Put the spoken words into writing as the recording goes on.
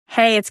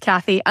Hey, it's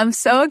Kathy. I'm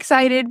so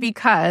excited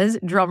because,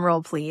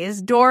 drumroll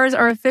please, doors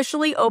are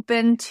officially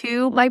open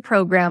to my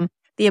program,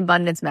 The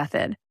Abundance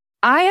Method.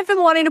 I have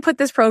been wanting to put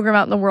this program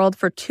out in the world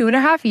for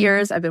 2.5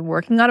 years. I've been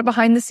working on it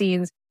behind the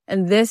scenes,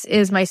 and this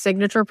is my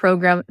signature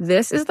program.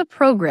 This is the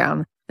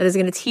program that is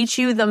going to teach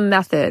you the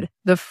method,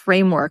 the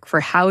framework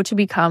for how to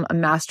become a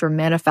master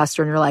manifestor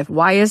in your life.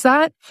 Why is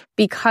that?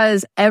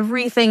 Because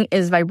everything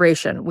is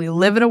vibration. We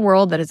live in a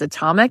world that is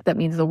atomic. That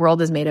means the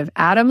world is made of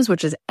atoms,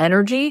 which is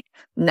energy.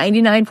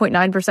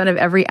 99.9% of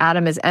every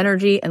atom is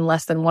energy and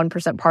less than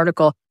 1%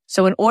 particle.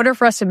 So in order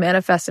for us to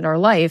manifest in our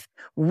life,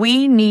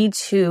 we need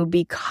to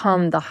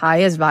become the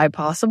highest vibe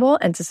possible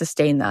and to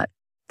sustain that.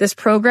 This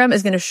program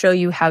is going to show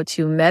you how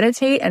to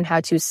meditate and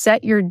how to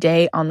set your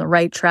day on the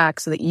right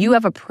track so that you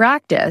have a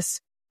practice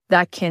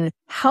that can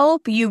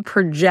help you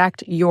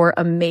project your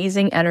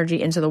amazing energy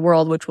into the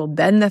world, which will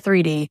bend the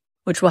 3D,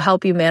 which will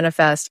help you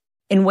manifest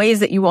in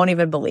ways that you won't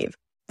even believe.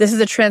 This is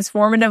a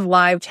transformative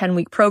live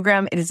 10-week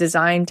program. It is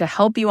designed to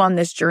help you on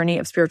this journey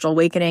of spiritual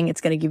awakening.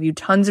 It's going to give you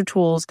tons of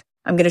tools.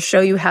 I'm going to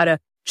show you how to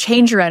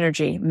change your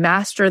energy,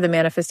 master the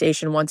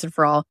manifestation once and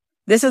for all.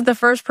 This is the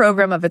first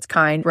program of its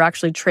kind. We're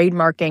actually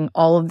trademarking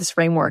all of this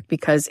framework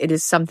because it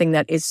is something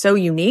that is so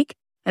unique,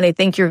 and I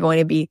think you're going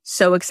to be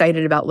so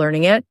excited about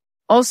learning it.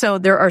 Also,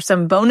 there are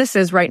some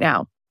bonuses right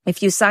now.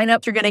 If you sign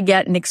up, you're going to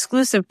get an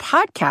exclusive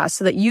podcast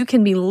so that you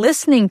can be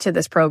listening to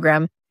this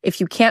program. If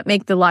you can't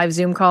make the live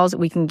Zoom calls,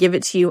 we can give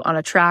it to you on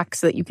a track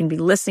so that you can be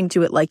listening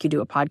to it like you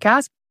do a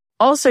podcast.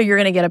 Also, you're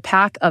going to get a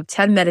pack of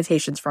 10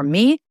 meditations from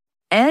me.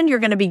 And you're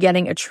going to be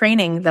getting a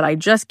training that I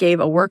just gave,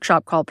 a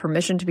workshop called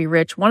Permission to be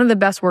Rich, one of the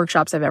best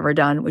workshops I've ever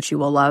done, which you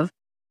will love.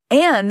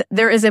 And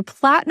there is a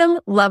platinum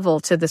level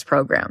to this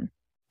program.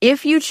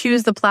 If you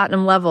choose the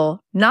platinum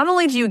level, not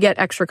only do you get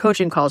extra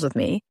coaching calls with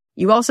me,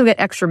 you also get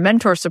extra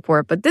mentor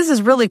support, but this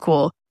is really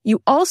cool. You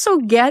also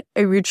get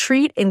a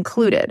retreat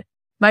included.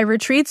 My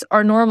retreats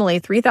are normally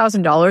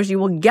 $3,000. You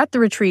will get the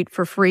retreat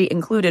for free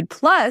included.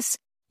 Plus,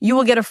 you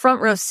will get a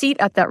front row seat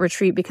at that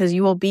retreat because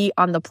you will be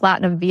on the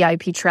platinum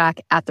VIP track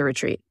at the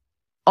retreat.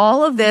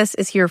 All of this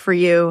is here for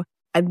you.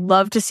 I'd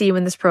love to see you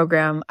in this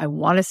program. I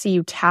want to see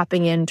you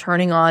tapping in,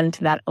 turning on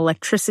to that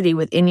electricity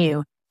within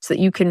you so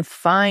that you can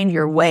find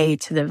your way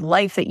to the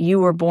life that you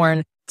were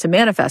born to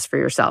manifest for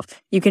yourself.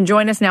 You can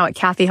join us now at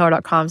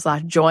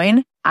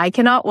kathyheller.com/join. I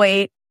cannot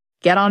wait.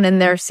 Get on in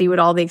there, see what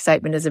all the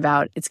excitement is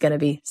about. It's going to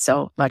be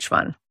so much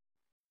fun.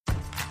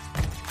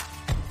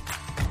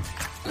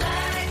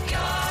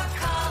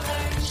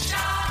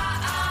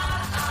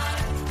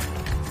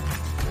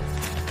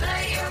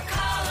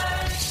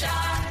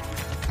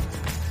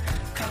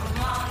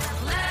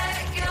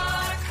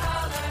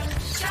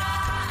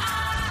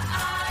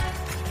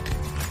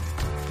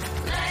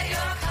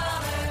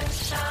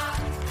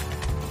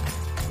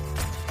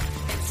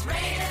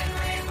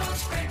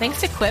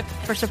 Thanks to Quip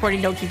for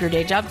supporting Don't Keep Your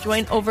Day Job.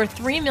 Join over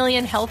 3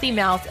 million healthy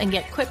mouths and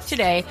get Quip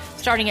today,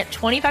 starting at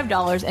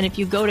 $25. And if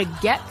you go to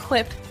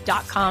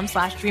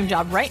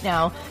getquip.com/dreamjob right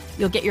now,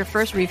 you'll get your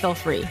first refill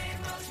free.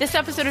 This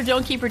episode of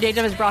Don't Keep Your Day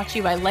Job is brought to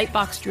you by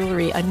Lightbox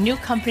Jewelry, a new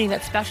company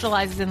that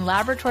specializes in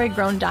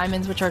laboratory-grown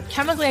diamonds, which are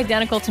chemically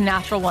identical to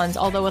natural ones.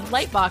 Although with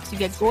Lightbox, you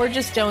get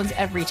gorgeous stones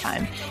every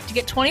time. To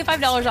get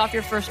 $25 off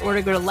your first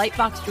order, go to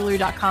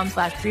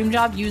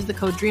lightboxjewelry.com/dreamjob. Use the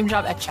code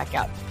DREAMJOB at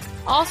checkout.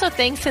 Also,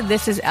 thanks to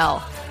This Is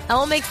Elle.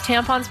 Elle makes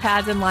tampons,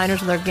 pads, and liners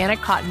with organic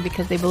cotton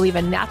because they believe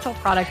a natural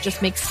product just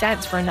makes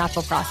sense for a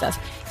natural process.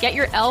 Get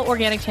your Elle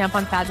organic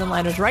tampon, pads, and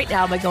liners right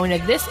now by going to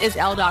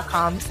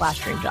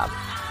thisiselle.com/dreamjob.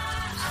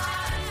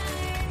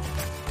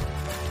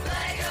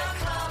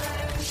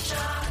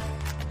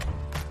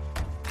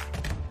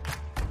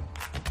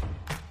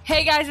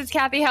 Hey guys, it's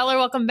Kathy Heller.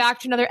 Welcome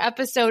back to another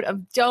episode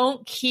of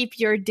Don't Keep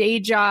Your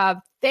Day Job.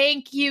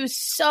 Thank you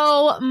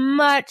so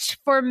much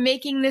for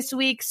making this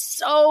week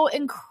so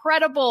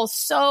incredible,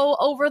 so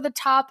over the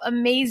top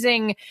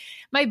amazing.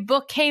 My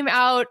book came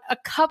out a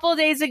couple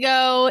days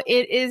ago.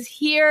 It is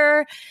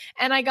here,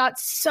 and I got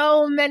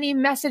so many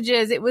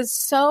messages. It was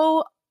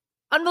so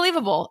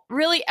unbelievable.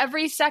 Really,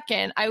 every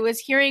second I was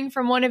hearing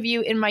from one of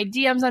you in my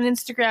DMs on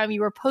Instagram. You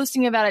were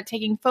posting about it,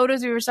 taking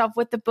photos of yourself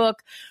with the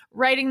book,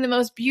 writing the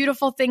most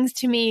beautiful things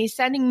to me,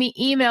 sending me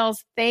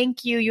emails.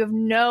 Thank you. You have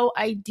no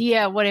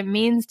idea what it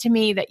means to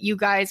me that you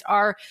guys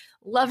are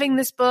loving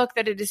this book,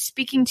 that it is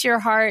speaking to your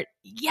heart.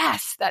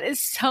 Yes, that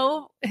is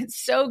it's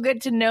so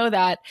good to know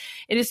that.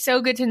 It is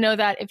so good to know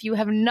that. If you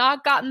have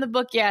not gotten the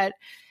book yet,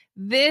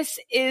 this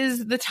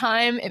is the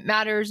time it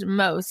matters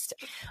most.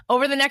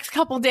 Over the next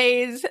couple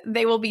days,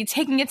 they will be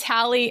taking a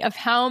tally of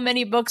how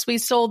many books we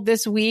sold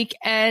this week,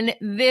 and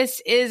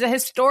this is a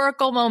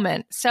historical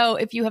moment. So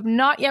if you have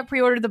not yet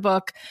pre-ordered the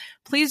book,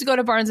 please go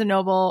to Barnes &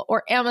 Noble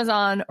or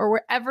Amazon or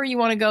wherever you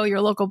want to go,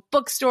 your local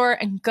bookstore,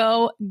 and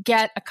go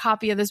get a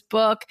copy of this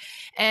book.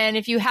 And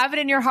if you have it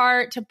in your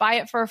heart to buy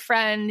it for a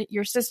friend,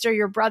 your sister,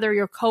 your brother,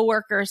 your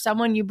coworker,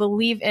 someone you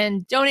believe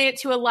in, donate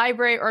it to a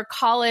library or a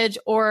college,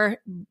 or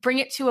bring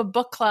it to a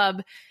book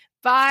club.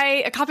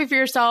 buy a copy for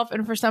yourself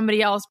and for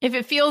somebody else. If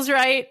it feels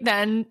right,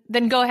 then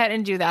go ahead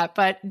and do that.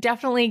 But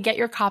definitely get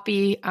your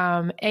copy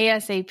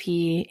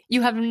ASAP.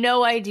 You have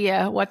no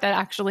idea what that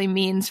actually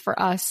means for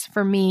us,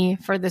 for me,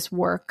 for this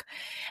work.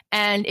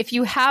 And if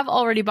you have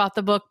already bought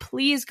the book,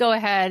 please go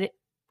ahead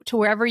to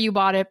wherever you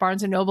bought it,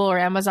 Barnes & Noble or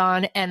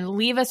Amazon, and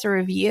leave us a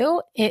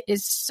review. It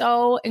is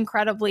so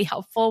incredibly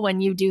helpful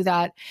when you do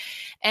that.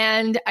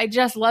 And I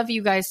just love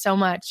you guys so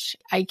much.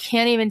 I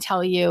can't even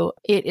tell you.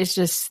 It is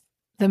just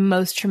the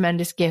most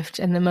tremendous gift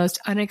and the most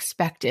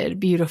unexpected,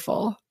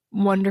 beautiful,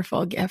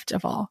 wonderful gift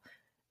of all.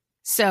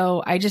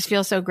 So I just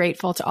feel so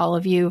grateful to all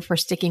of you for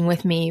sticking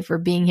with me, for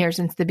being here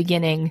since the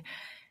beginning.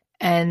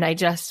 And I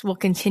just will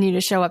continue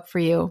to show up for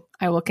you.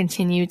 I will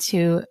continue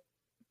to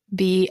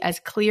be as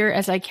clear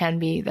as I can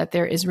be that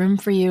there is room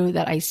for you,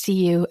 that I see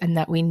you, and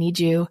that we need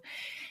you,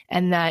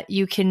 and that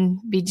you can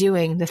be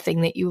doing the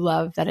thing that you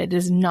love, that it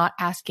is not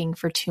asking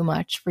for too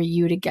much for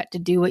you to get to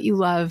do what you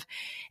love.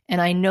 And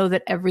I know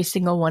that every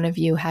single one of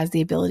you has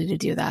the ability to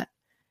do that.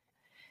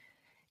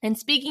 And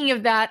speaking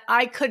of that,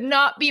 I could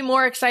not be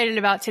more excited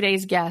about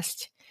today's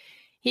guest.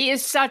 He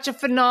is such a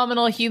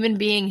phenomenal human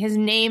being. His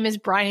name is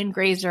Brian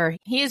Grazer.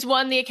 He has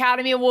won the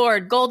Academy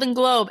Award, Golden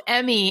Globe,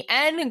 Emmy,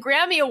 and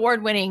Grammy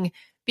Award winning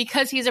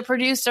because he's a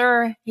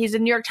producer. He's a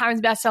New York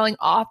Times bestselling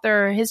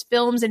author. His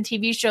films and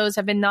TV shows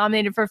have been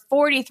nominated for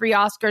 43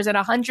 Oscars and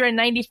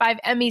 195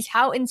 Emmys.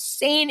 How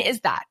insane is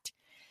that?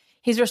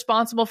 He's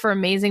responsible for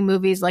amazing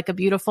movies like A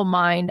Beautiful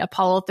Mind,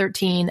 Apollo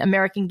 13,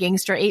 American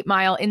Gangster, 8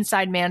 Mile,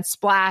 Inside Man,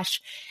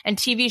 Splash, and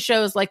TV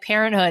shows like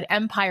Parenthood,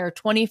 Empire,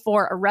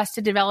 24,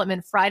 Arrested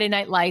Development, Friday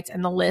Night Lights,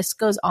 and the list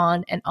goes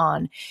on and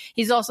on.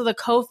 He's also the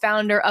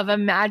co-founder of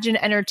Imagine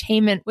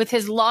Entertainment with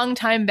his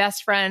longtime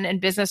best friend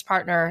and business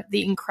partner,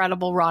 the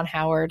incredible Ron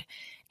Howard.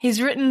 He's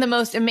written the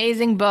most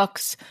amazing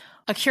books,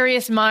 A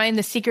Curious Mind,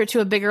 The Secret to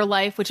a Bigger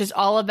Life, which is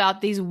all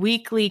about these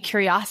weekly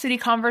curiosity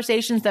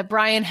conversations that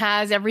Brian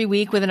has every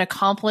week with an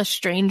accomplished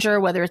stranger,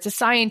 whether it's a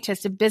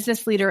scientist, a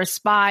business leader, a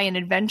spy, an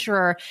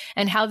adventurer,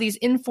 and how these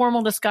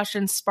informal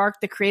discussions spark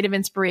the creative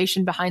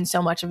inspiration behind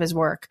so much of his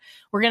work.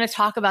 We're going to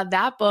talk about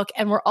that book,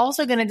 and we're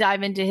also going to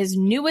dive into his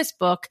newest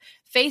book,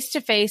 Face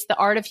to Face, The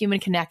Art of Human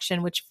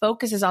Connection, which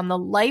focuses on the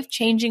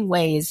life-changing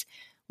ways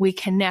we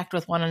connect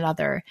with one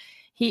another.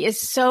 He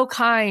is so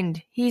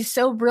kind. He's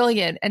so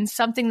brilliant. And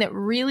something that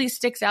really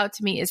sticks out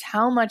to me is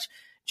how much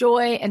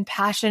joy and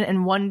passion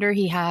and wonder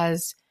he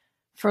has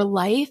for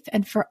life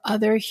and for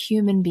other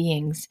human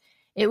beings.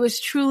 It was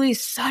truly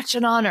such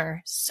an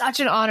honor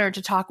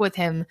to talk with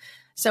him.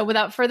 So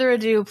without further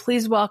ado,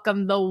 please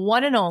welcome the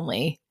one and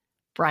only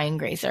Brian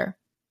Grazer.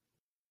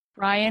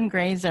 Brian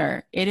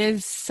Grazer, it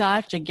is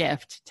such a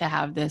gift to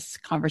have this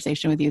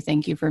conversation with you.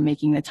 Thank you for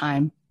making the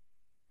time.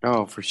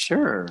 Oh, for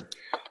sure.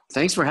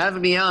 Thanks for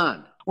having me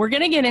on. We're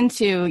going to get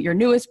into your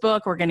newest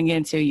book. We're going to get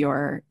into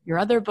your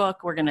other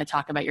book. We're going to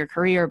talk about your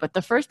career. But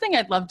the first thing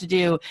I'd love to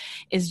do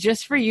is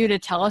just for you to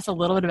tell us a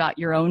little bit about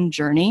your own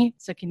journey.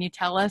 So can you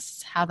tell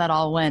us how that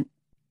all went?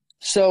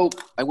 So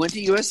I went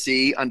to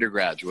USC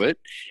undergraduate,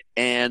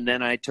 and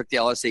then I took the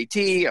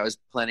LSAT. I was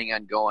planning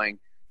on going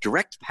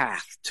direct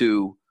path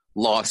to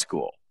law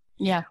school.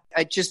 Yeah.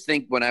 I just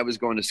think when I was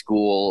going to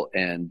school,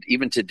 and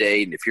even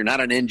today, if you're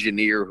not an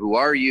engineer, who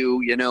are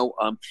you?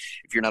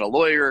 If you're not a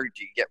lawyer,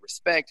 do you get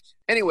respect?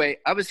 Anyway,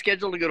 I was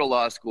scheduled to go to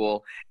law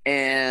school,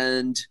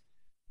 and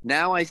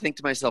now I think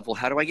to myself, well,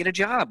 how do I get a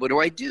job? What do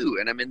I do?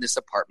 And I'm in this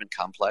apartment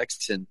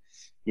complex and,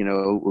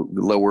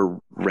 lower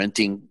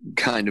renting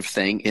kind of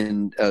thing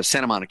in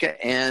Santa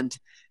Monica. And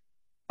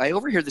I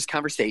overhear this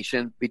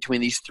conversation between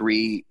these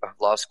 3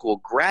 law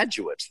school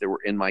graduates that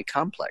were in my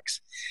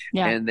complex.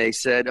 Yeah. And they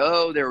said,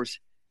 there was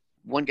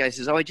one guy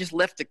says, I just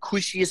left the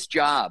cushiest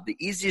job, the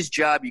easiest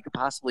job you could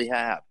possibly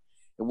have.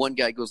 And one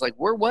guy goes like,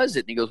 where was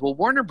it? And he goes, well,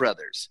 Warner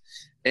Brothers.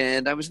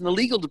 And I was in the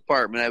legal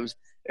department.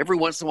 Every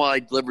once in a while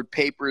I delivered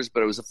papers,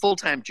 but it was a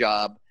full-time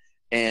job,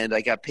 and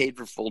I got paid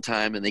for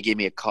full-time, and they gave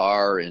me a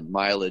car and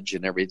mileage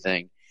and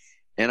everything.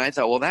 And I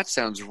thought, well, that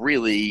sounds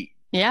really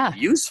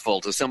useful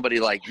to somebody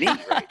like me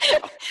right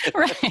now.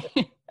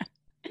 Right.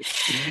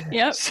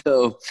 Yep.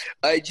 So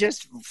I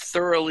just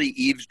thoroughly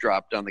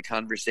eavesdropped on the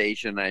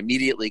conversation. I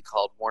immediately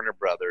called Warner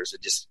Brothers.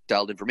 I just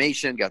dialed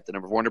information, got the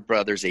number of Warner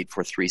Brothers,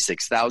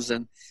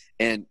 843-6000,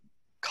 and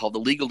called the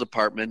legal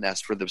department,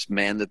 asked for this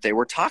man that they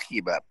were talking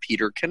about,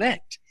 Peter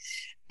Connect.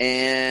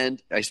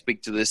 And I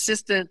speak to the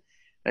assistant.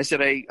 I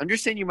said, I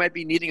understand you might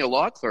be needing a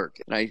law clerk.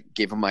 And I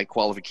gave him my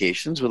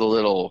qualifications with a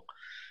little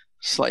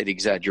slight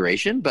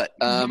exaggeration, but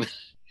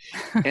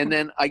and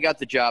then I got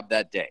the job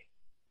that day.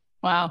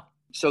 Wow.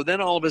 So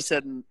then all of a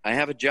sudden I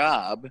have a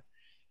job,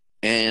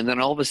 and then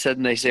all of a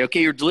sudden they say,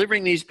 okay, you're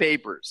delivering these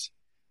papers.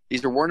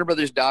 These are Warner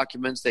Brothers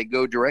documents. They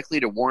go directly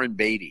to Warren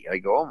Beatty. I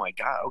go, oh my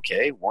God,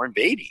 okay, Warren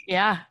Beatty.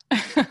 Yeah.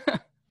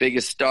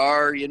 Biggest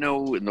star, in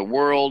the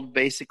world,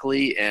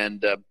 basically.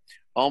 And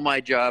all my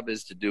job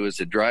is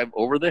to drive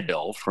over the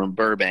hill from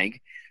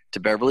Burbank to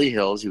Beverly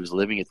Hills. He was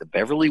living at the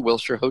Beverly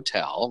Wilshire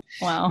Hotel.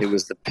 Wow. It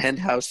was the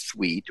penthouse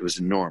suite. It was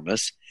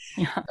enormous.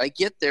 Yeah. I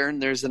get there,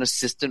 and there's an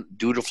assistant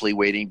dutifully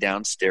waiting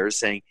downstairs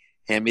saying,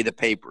 hand me the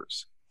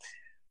papers.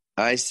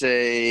 I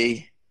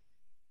say,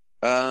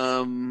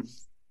 the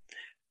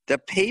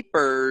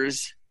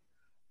papers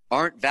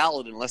aren't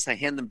valid unless I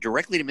hand them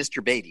directly to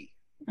Mr. Beatty.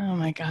 Oh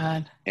my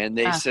God. And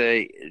they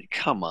say,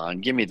 come on,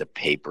 give me the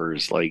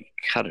papers. Like,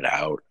 cut it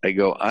out. I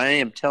go, I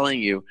am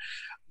telling you,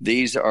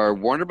 these are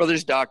Warner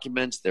Brothers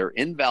documents. They're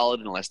invalid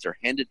unless they're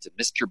handed to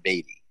Mr.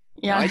 Beatty.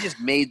 Yeah. Now, I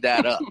just made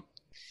that up.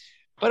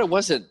 But it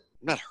wasn't,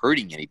 I'm not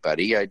hurting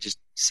anybody. I just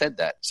said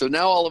that. So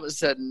now all of a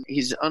sudden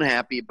he's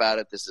unhappy about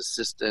it, this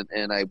assistant,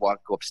 and I go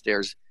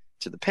upstairs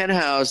to the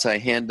penthouse. I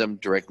hand them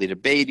directly to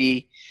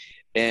Beatty,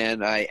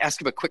 and I ask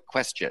him a quick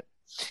question.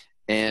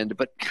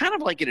 But kind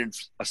of like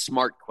a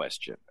smart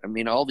question. I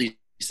mean, all these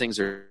things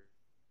are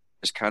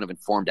just kind of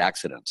informed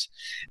accidents.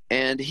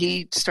 And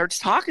he starts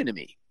talking to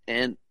me,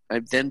 and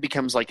it then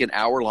becomes like an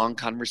hour-long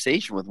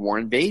conversation with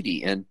Warren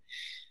Beatty. And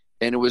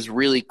it was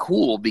really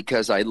cool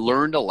because I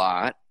learned a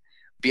lot.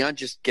 Beyond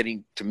just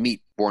getting to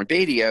meet Warren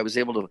Beatty, I was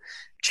able to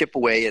chip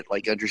away at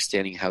like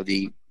understanding how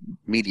the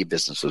media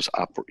business was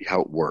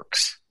how it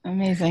works.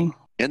 Amazing.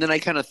 And then I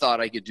kind of thought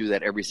I could do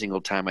that every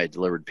single time I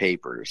delivered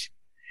papers.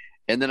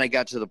 And then I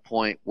got to the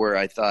point where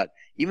I thought,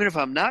 even if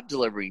I'm not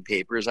delivering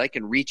papers, I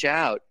can reach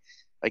out.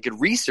 I could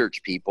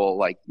research people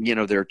like,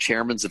 they're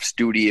chairmen of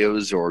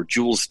studios, or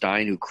Jules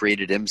Stein, who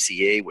created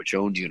MCA, which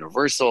owned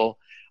Universal.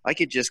 I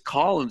could just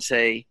call and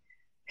say,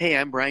 hey,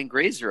 I'm Brian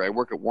Grazer. I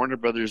work at Warner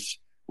Brothers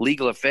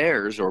Legal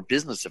Affairs or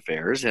Business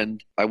Affairs,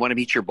 and I want to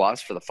meet your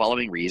boss for the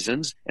following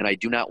reasons, and I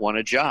do not want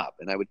a job.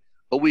 And I would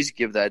always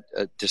give that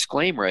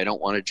disclaimer, I don't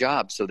want a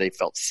job, so they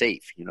felt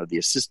safe, the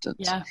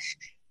assistants. Yeah.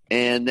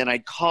 And then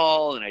I'd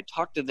call and I'd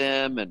talk to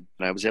them, and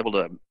I was able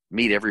to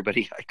meet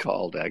everybody I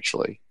called,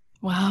 actually.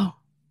 Wow.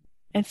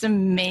 It's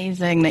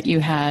amazing that you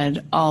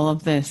had all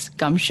of this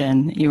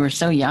gumption. You were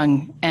so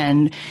young.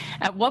 And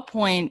at what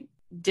point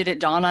did it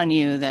dawn on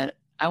you that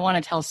I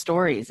want to tell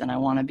stories and I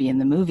want to be in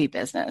the movie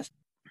business?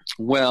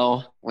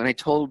 Well, when I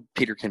told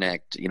Peter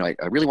Knecht,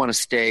 I really want to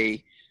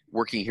stay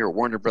working here at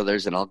Warner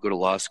Brothers and I'll go to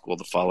law school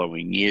the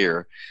following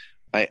year,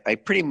 I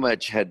pretty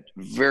much had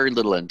very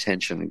little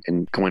intention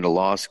in going to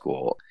law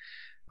school.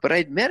 But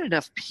I'd met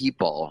enough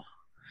people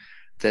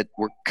that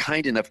were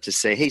kind enough to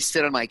say, hey,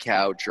 sit on my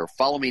couch or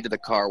follow me to the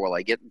car while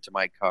I get into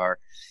my car.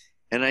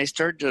 And I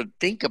started to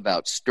think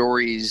about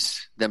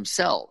stories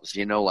themselves.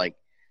 Like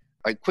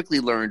I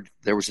quickly learned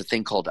there was a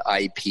thing called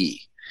IP,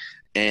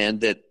 and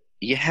that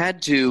you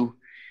had to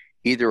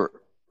either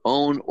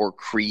own or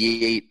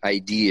create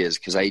ideas,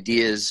 because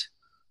ideas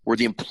were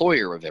the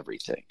employer of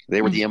everything.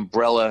 They were the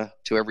umbrella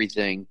to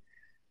everything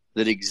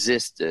that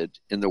existed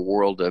in the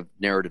world of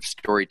narrative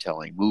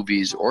storytelling,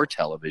 movies or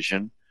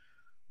television,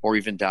 or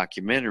even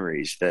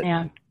documentaries,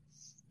 that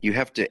you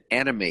have to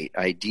animate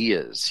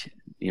ideas,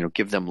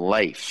 give them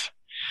life.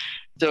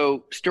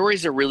 So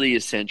stories are really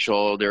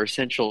essential. They're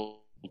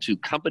essential to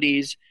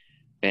companies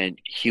and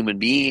human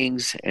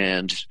beings,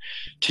 and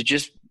to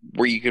just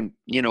where you can,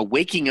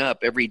 waking up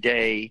every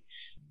day,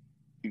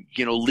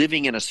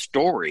 living in a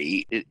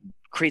story, it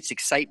creates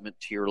excitement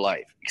to your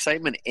life,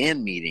 excitement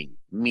and meaning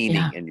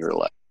in your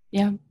life.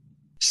 Yeah.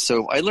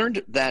 So I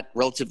learned that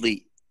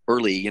relatively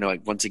early,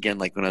 once again,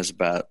 like when I was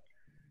about,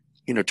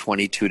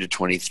 22 to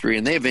 23,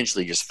 and they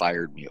eventually just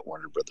fired me at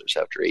Warner Brothers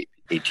after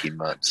 18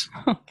 months.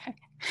 Okay.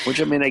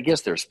 Which, I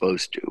guess they're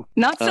supposed to.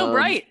 Not so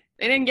bright.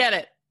 They didn't get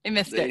it. They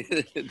missed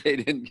it. They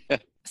didn't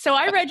get it. So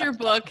I read your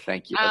book.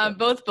 Thank you.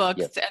 Both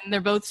books, yes. And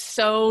they're both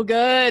so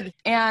good.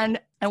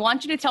 And I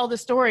want you to tell the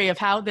story of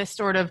how this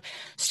sort of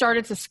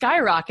started to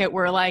skyrocket,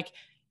 where like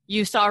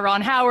you saw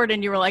Ron Howard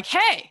and you were like,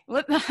 hey,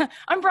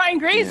 I'm Brian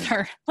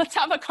Grazer. Yeah. Let's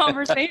have a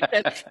conversation.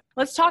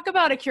 Let's talk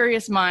about A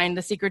Curious Mind,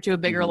 The Secret to a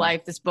Bigger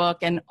Life, this book,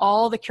 and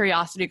all the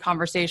curiosity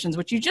conversations,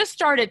 which you just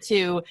started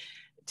to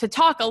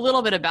talk a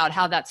little bit about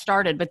how that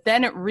started, but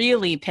then it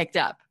really picked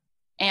up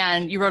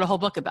and you wrote a whole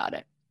book about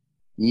it.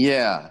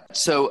 Yeah.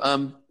 So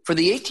for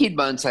the 18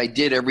 months, I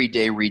did every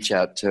day reach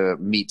out to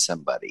meet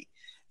somebody.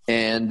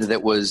 And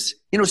that was,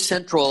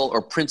 central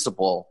or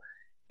principal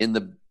in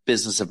the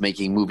business of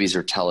making movies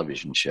or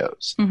television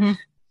shows. Mm-hmm.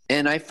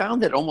 And I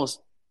found that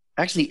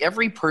actually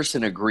every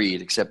person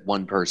agreed except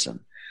one person.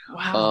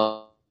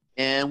 Wow.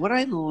 And what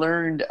I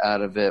learned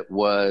out of it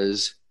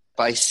was,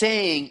 by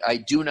saying I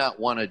do not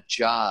want a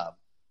job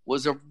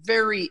was a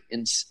very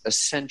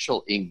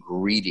essential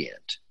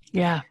ingredient.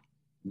 Yeah.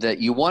 That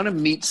you want to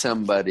meet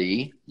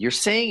somebody, you're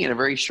saying in a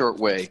very short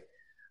way,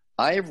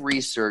 I have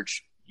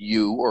researched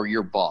you or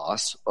your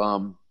boss.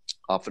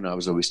 Often I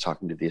was always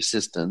talking to the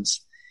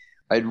assistants.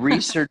 I'd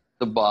researched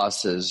the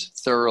bosses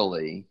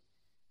thoroughly,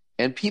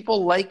 and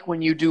people like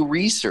when you do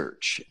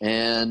research,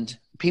 and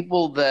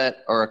people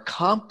that are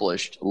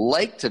accomplished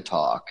like to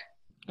talk.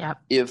 Yep.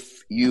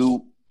 If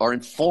you are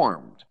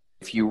informed,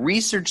 if you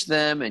research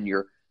them and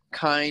you're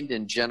kind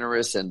and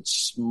generous and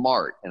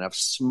smart and have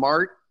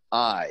smart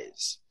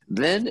eyes,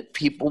 then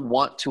people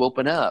want to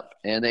open up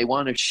and they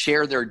want to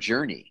share their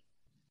journey.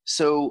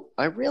 So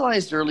I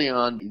realized early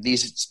on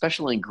these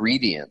special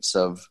ingredients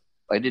of,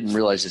 I didn't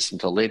realize this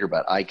until later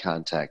about eye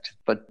contact,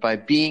 but by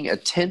being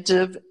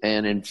attentive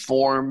and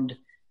informed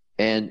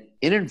and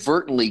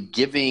inadvertently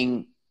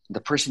giving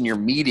the person you're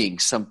meeting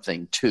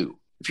something too.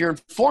 If you're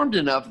informed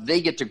enough,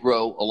 they get to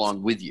grow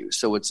along with you.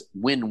 So it's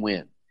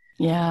win-win.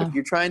 Yeah. If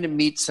you're trying to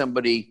meet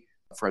somebody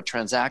for a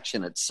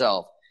transaction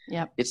itself,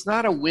 it's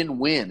not a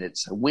win-win.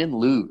 It's a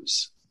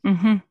win-lose.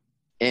 Mm-hmm.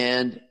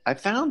 And I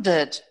found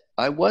that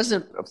I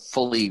wasn't a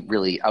fully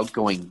really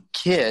outgoing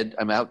kid.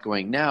 I'm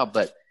outgoing now,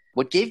 but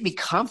what gave me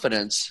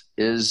confidence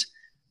is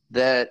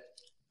that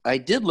I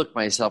did look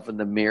myself in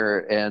the mirror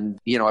and,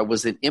 I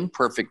was an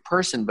imperfect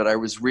person, but I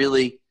was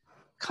really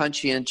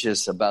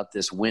conscientious about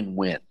this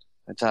win-win.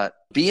 I thought,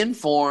 be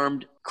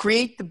informed,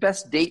 create the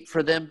best date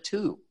for them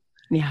too.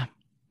 Yeah.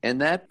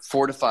 And that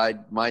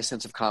fortified my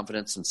sense of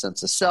confidence and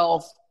sense of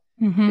self.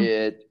 Mm-hmm.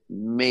 It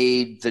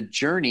made the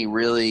journey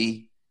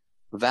really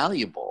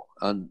valuable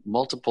on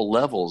multiple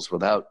levels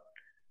without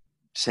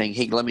saying,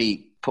 hey, let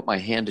me put my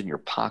hand in your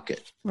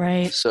pocket.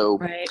 Right. So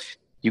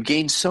you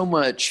gain so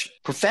much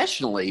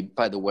professionally,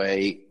 by the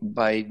way,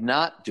 by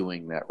not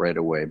doing that right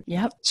away.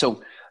 Yep.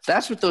 So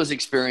that's what those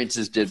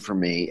experiences did for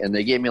me. And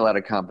they gave me a lot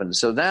of confidence.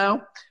 So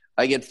now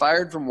I get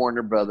fired from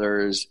Warner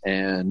Brothers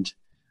and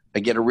I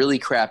get a really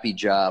crappy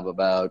job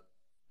about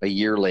a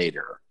year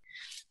later.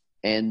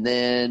 And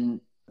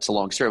then it's a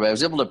long story, but I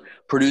was able to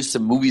produce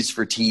some movies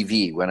for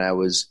TV when I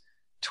was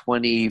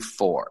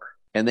 24.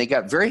 And they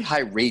got very high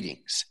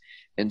ratings.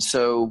 And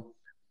so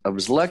I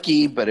was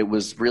lucky, but it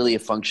was really a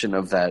function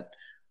of that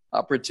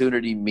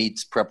opportunity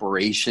meets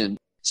preparation.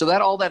 So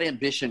that all that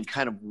ambition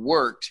kind of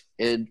worked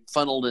and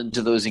funneled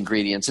into those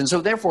ingredients. And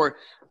so therefore,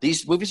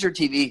 these movies for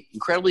TV,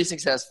 incredibly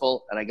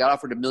successful, and I got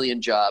offered 1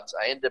 million jobs.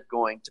 I ended up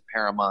going to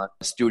Paramount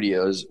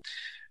Studios,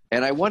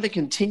 and I want to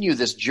continue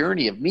this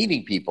journey of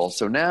meeting people.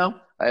 So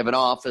now I have an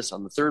office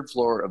on the 3rd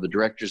floor of the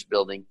director's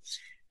building,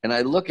 and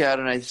I look at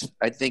it and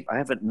I think I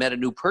haven't met a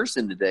new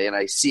person today, and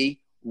I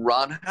see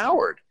Ron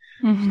Howard,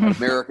 an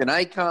American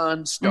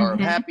icon, star of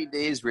Happy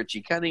Days,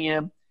 Richie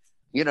Cunningham.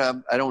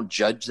 I don't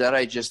judge that.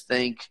 I just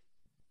think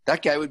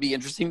that guy would be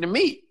interesting to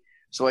meet.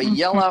 So I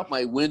yell out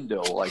my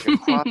window like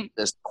across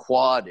this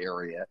quad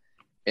area,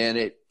 and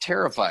it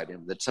terrified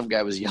him that some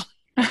guy was yelling.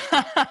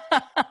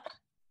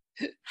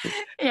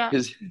 Yeah.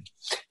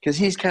 Because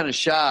he's kind of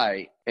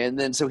shy. And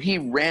then so he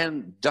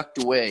ducked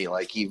away,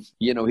 like he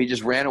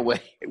just ran away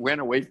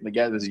from the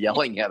guy that was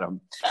yelling at him.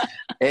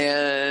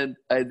 And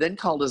I then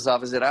called his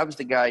office and said, I was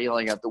the guy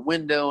yelling out the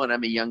window, and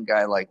I'm a young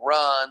guy like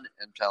Ron,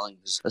 and telling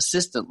his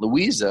assistant,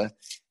 Louisa.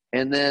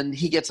 And then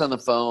he gets on the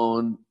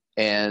phone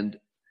and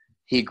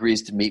he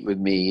agrees to meet with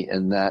me,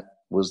 and that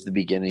was the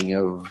beginning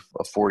of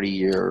a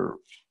 40-year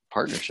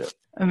partnership.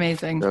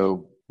 Amazing.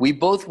 So we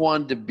both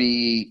wanted to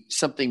be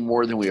something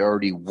more than we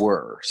already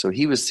were. So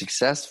he was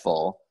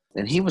successful,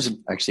 and he was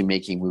actually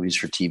making movies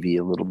for TV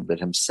a little bit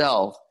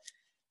himself.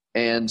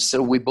 And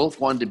so we both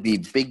wanted to be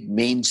big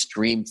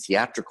mainstream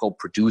theatrical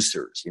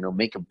producers,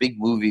 make a big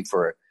movie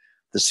for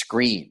the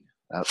screen,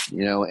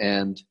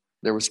 and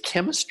there was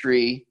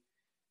chemistry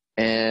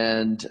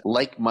and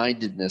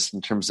like-mindedness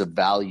in terms of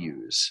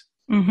values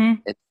and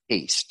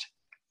taste.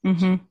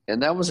 And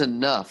that was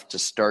enough to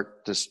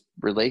start this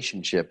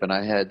relationship. And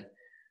I had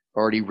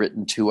already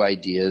written 2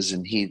 ideas,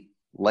 and he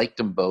liked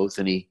them both.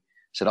 And he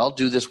said, I'll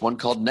do this one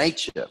called Night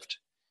Shift.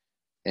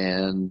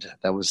 And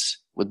that was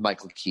with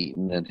Michael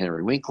Keaton and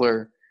Henry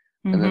Winkler.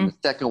 And then the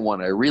second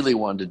one I really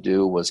wanted to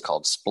do was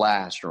called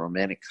Splash, a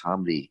romantic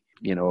comedy,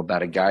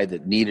 about a guy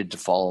that needed to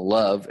fall in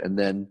love. And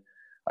then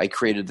I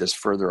created this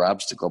further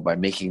obstacle by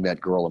making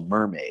that girl a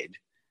mermaid.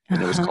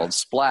 And it was called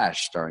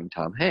Splash, starring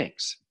Tom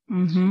Hanks.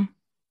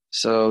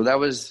 So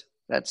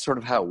that's sort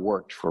of how it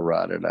worked for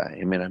Rod and I.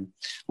 I mean, I'm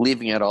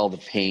leaving out all the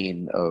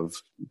pain of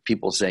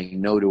people saying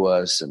no to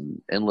us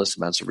and endless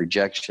amounts of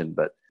rejection,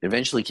 but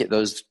eventually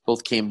those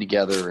both came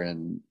together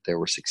and they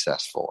were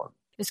successful.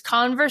 This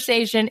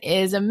conversation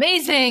is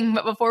amazing.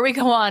 But before we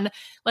go on,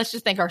 let's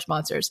just thank our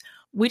sponsors.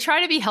 We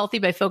try to be healthy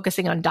by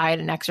focusing on diet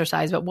and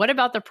exercise, but what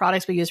about the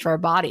products we use for our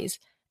bodies?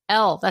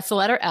 Elle, that's the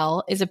letter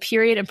L, is a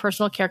period and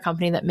personal care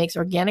company that makes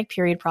organic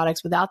period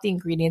products without the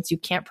ingredients you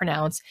can't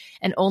pronounce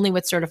and only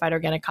with certified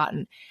organic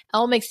cotton.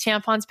 Elle makes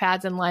tampons,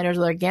 pads, and liners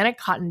with organic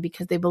cotton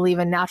because they believe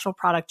a natural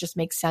product just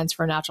makes sense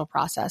for a natural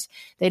process.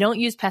 They don't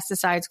use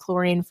pesticides,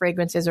 chlorine,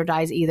 fragrances, or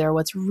dyes either.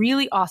 What's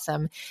really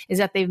awesome is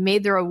that they've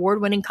made their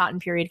award-winning cotton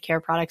period care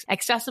products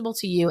accessible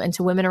to you and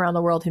to women around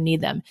the world who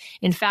need them.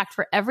 In fact,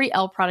 for every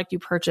Elle product you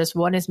purchase,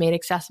 one is made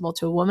accessible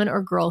to a woman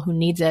or girl who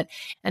needs it,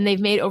 and they've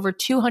made over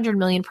 200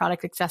 million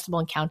products accessible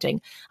and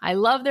counting. I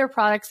love their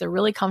products. They're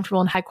really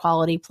comfortable and high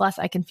quality. Plus,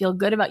 I can feel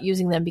good about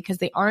using them because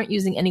they aren't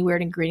using any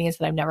weird ingredients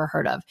that I've never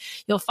heard of.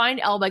 You'll find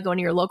Elle by going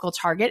to your local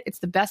Target. It's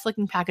the best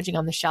looking packaging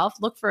on the shelf.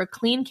 Look for a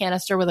clean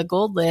canister with a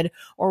gold lid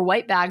or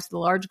white bags with a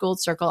large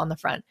gold circle on the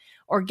front.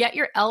 Or get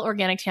your Elle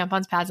organic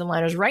tampons, pads, and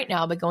liners right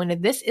now by going to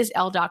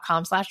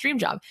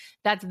thisiselle.com/dreamjob.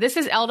 That's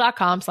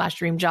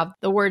thisiselle.com/dreamjob.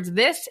 The words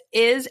this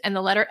is and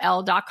the letter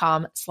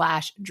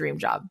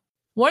L.com/dreamjob.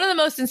 One of the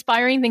most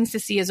inspiring things to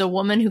see is a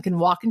woman who can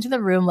walk into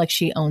the room like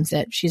she owns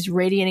it. She's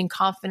radiating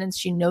confidence.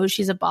 She knows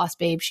she's a boss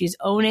babe. She's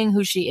owning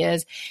who she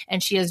is,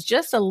 and she has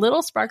just a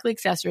little sparkly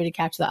accessory to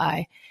catch the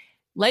eye.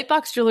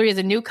 Lightbox Jewelry is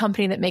a new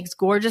company that makes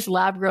gorgeous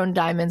lab-grown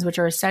diamonds, which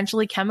are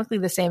essentially chemically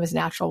the same as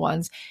natural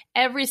ones.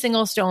 Every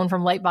single stone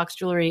from Lightbox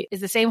Jewelry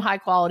is the same high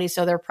quality,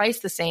 so they're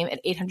priced the same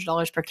at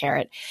 $800 per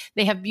carat.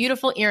 They have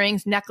beautiful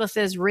earrings,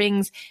 necklaces,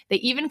 rings. They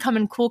even come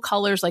in cool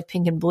colors like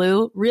pink and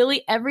blue.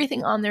 Really,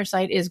 everything on their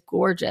site is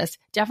gorgeous.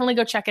 Definitely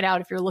go check it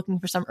out if you're looking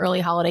for some early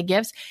holiday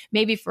gifts,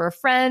 maybe for a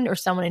friend or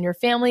someone in your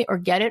family, or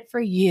get it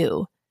for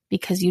you,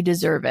 because you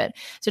deserve it.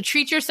 So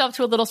treat yourself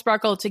to a little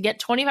sparkle. To get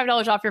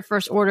 $25 off your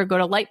first order, go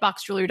to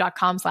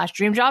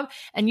lightboxjewelry.com/dreamjob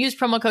and use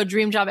promo code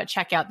DREAMJOB at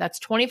checkout. That's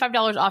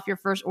 $25 off your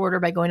first order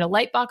by going to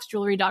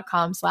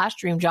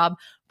lightboxjewelry.com/dreamjob,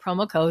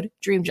 promo code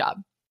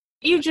DREAMJOB.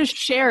 You just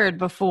shared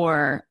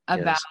before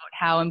about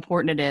how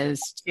important it is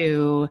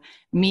to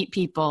meet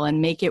people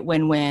and make it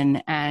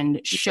win-win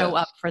and show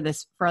up for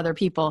other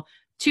people.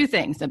 Two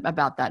things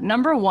about that.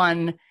 Number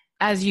one,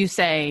 as you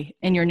say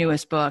in your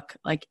newest book,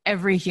 like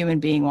every human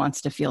being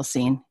wants to feel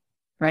seen,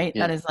 right?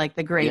 Yeah. That is like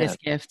the greatest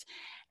gift.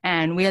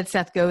 And we had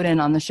Seth Godin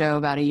on the show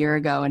about a year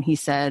ago, and he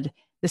said,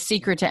 the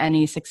secret to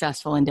any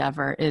successful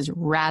endeavor is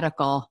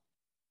radical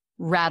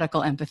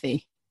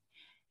empathy.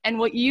 And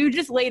what you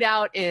just laid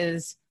out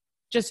is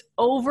just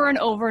over and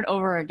over and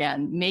over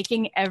again,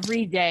 making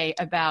every day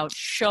about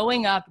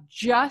showing up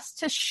just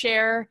to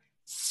share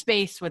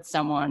space with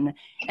someone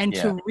and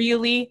to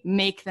really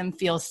make them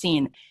feel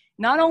seen.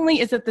 Not only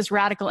is it this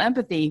radical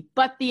empathy,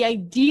 but the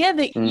idea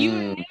that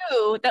you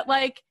knew that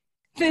like,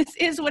 this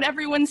is what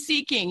everyone's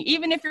seeking,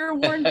 even if you're a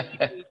Warren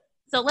Beatty.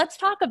 So let's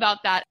talk about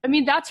that. I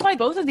mean, that's why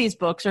both of these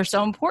books are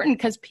so important,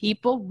 because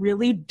people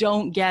really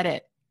don't get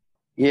it.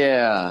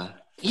 Yeah.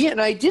 Yeah.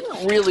 And I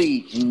didn't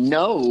really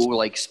know,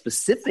 like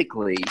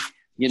specifically,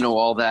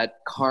 all that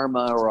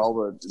karma or all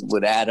the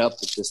would add up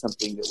to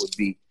something that would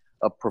be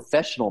a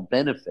professional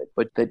benefit,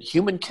 but that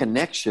human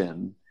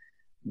connection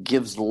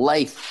gives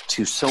life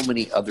to so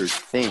many other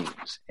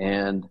things.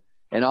 And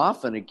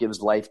often it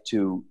gives life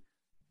to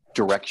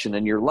direction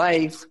in your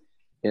life.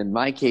 In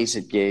my case,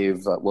 it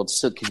gave, it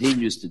still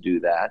continues to do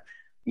that.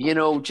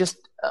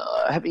 Just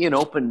having an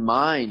open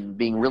mind,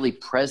 being really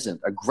present,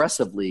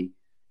 aggressively,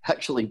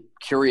 actually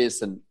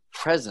curious and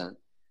present.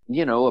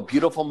 A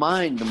Beautiful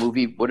Mind, the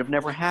movie would have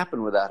never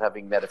happened without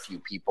having met a few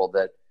people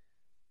that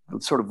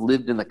sort of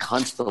lived in the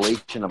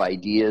constellation of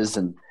ideas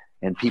and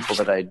people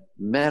that I'd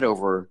met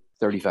over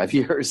 35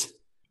 years.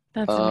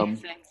 That's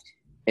amazing.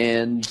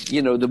 And,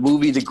 the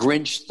movie The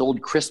Grinch Stole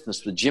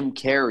Christmas with Jim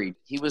Carrey,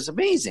 he was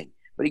amazing.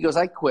 But he goes,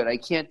 I quit. I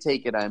can't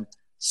take it. I'm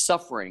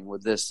suffering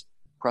with this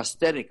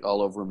prosthetic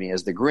all over me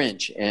as the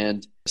Grinch.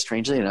 And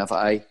strangely enough,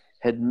 I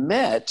had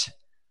met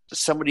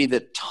somebody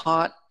that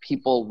taught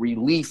people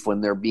relief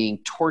when they're being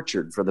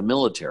tortured for the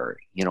military,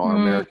 our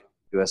American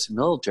U.S.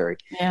 military.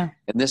 Yeah.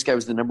 And this guy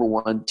was the number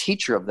one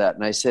teacher of that.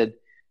 And I said,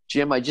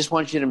 Jim, I just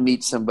want you to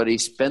meet somebody,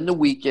 spend the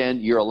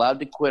weekend. You're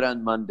allowed to quit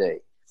on Monday.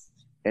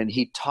 And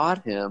he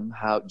taught him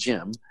how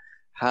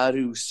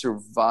to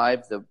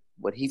survive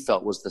what he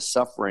felt was the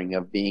suffering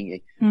of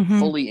being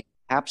fully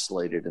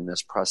encapsulated in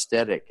this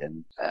prosthetic.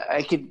 And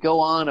I could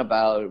go on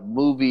about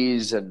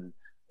movies and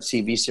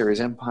TV series.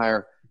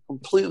 Empire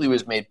completely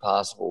was made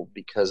possible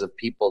because of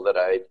people that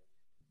I'd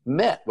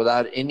met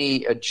without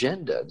any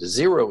agenda,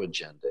 zero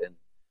agenda.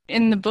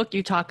 In the book,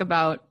 you talk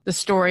about the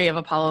story of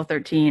Apollo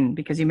 13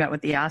 because you met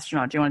with the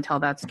astronaut. Do you want to tell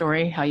that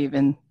story, how you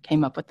even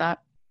came up with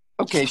that?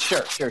 Okay,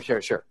 sure.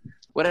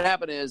 What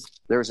happened is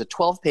there was a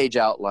 12-page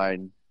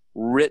outline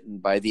written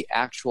by the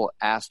actual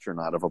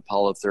astronaut of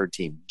Apollo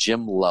 13,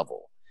 Jim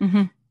Lovell.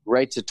 Mm-hmm.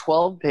 Writes a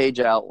 12-page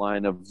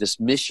outline of this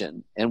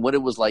mission and what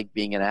it was like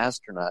being an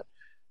astronaut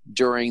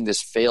during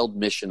this failed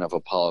mission of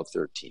Apollo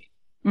 13.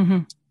 Mm-hmm.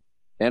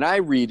 And I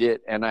read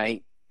it and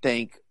I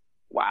think,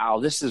 wow,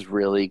 this is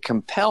really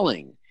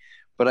compelling.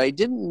 But I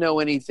didn't know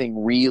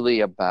anything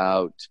really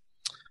about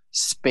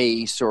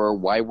space or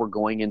why we're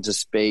going into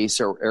space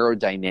or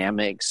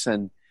aerodynamics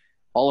and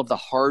all of the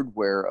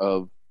hardware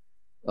of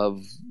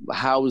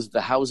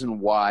hows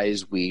and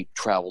whys we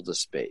travel to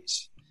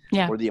space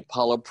or the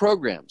Apollo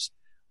programs.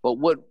 But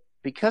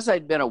because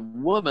I'd been a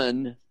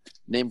woman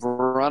named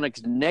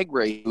Veronica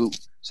Negre who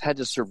had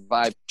to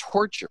survive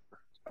torture,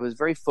 I was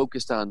very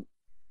focused on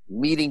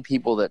meeting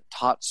people that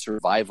taught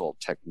survival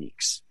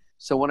techniques.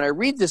 So when I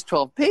read this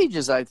 12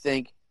 pages, I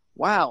think,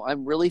 wow,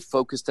 I'm really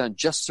focused on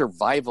just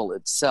survival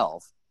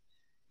itself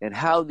and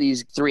how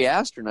these three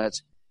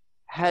astronauts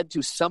had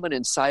to summon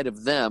inside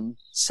of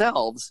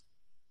themselves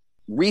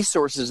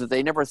resources that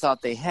they never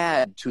thought they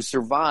had to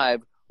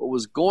survive what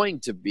was going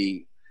to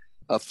be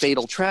a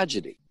fatal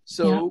tragedy.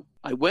 So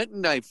I went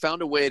and I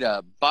found a way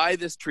to buy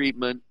this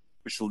treatment,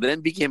 which then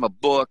became a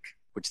book,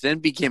 which then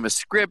became a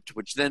script,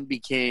 which then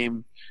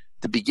became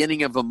the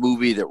beginning of a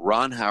movie that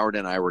Ron Howard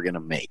and I were going to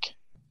make.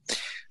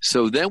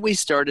 So then we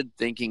started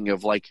thinking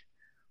of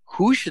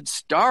who should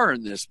star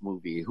in this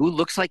movie? Who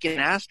looks like an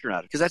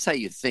astronaut? Because that's how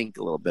you think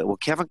a little bit. Well,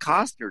 Kevin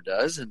Costner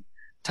does, and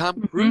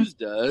Tom Cruise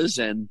does,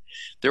 and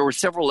there were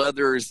several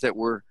others that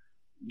were,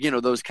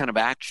 those kind of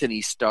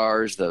action-y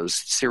stars, those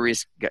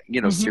serious,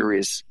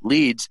 serious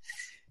leads.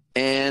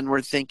 And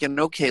we're thinking,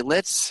 okay,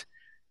 let's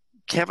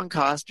Kevin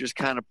Costner's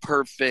kind of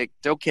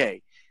perfect.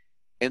 Okay.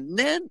 And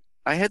then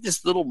I had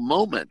this little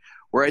moment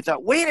where I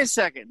thought, wait a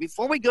second,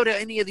 before we go to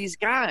any of these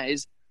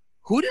guys,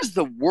 who does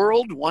the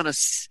world want to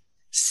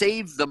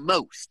save the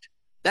most?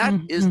 That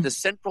is the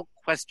central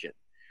question.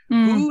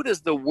 Who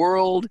does the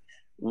world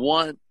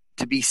want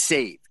to be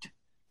saved?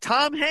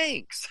 Tom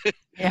Hanks.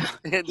 Yeah.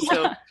 And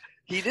so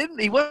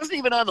he wasn't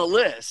even on the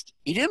list.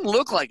 He didn't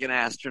look like an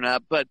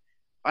astronaut, but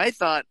I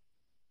thought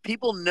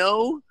people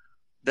know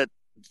that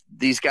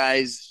these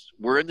guys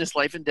were in this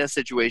life and death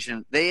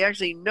situation. They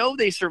actually know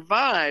they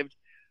survived,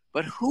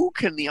 but who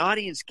can the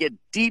audience get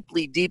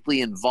deeply,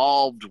 deeply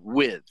involved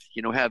with?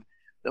 Have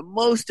the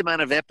most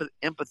amount of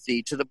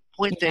empathy to the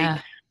point they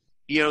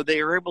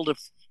are able to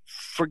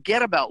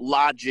forget about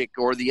logic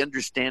or the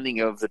understanding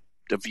of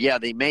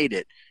they made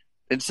it.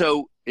 And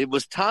so it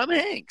was Tom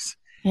Hanks.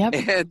 Yep.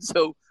 And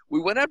so we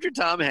went after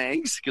Tom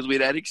Hanks because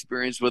we'd had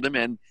experience with him,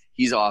 and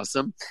he's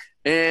awesome.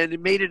 And it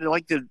made it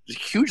like the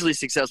hugely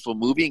successful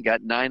movie and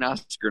got 9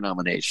 Oscar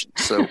nominations.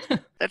 So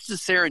that's the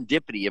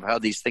serendipity of how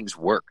these things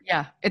work.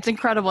 Yeah, it's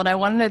incredible. And I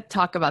wanted to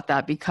talk about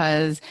that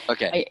because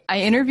I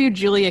interviewed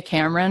Julia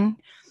Cameron.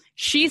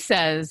 She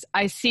says,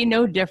 I see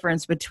no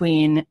difference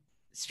between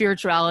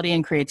spirituality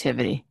and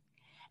creativity.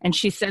 And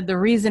she said the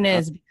reason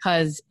is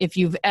because if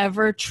you've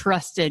ever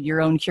trusted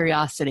your own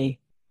curiosity,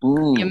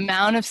 the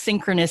amount of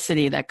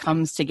synchronicity that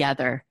comes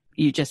together,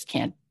 you just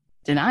can't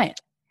deny it.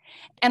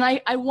 And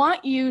I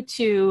want you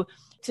to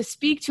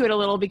speak to it a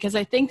little, because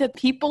I think that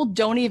people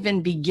don't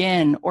even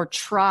begin or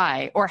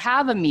try or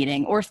have a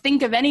meeting or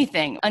think of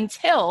anything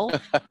until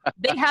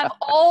they have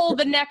all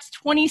the next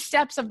 20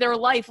 steps of their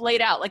life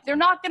laid out. Like, they're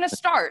not going to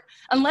start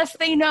unless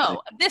they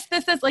know this.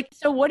 Like,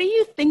 so what do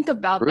you think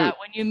about that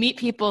when you meet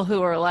people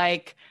who are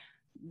like,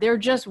 they're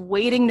just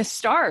waiting to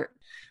start?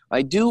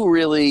 I do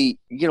really,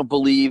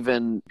 believe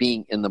in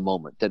being in the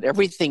moment, that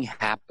everything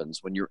happens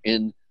when you're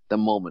in the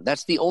moment.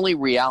 That's the only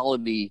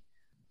reality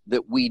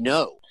that we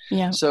know.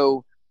 Yeah.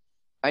 So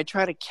I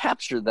try to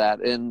capture that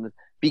and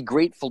be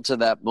grateful to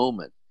that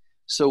moment.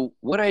 So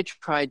what I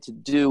try to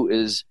do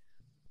is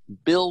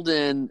build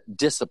in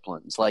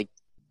disciplines. Like,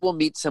 we'll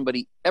meet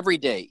somebody every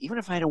day, even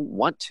if I don't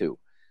want to.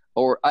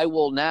 Or I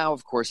will now,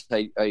 of course,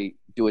 I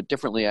do it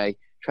differently. I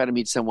try to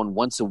meet someone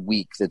once a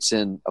week that's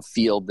in a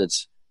field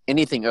that's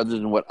anything other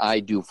than what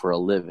I do for a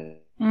living.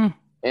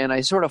 And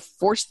I sort of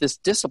force this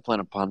discipline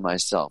upon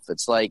myself.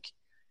 It's like,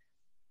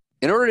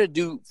 in order to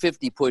do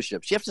 50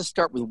 push-ups, you have to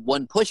start with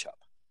 1 push-up.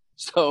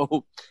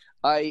 So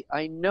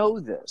I know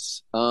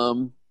this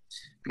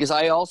because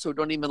I also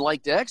don't even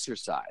like to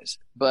exercise,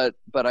 but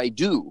I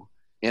do.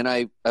 And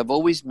I've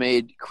always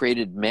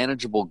created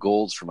manageable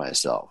goals for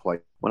myself.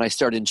 Like, when I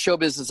started in show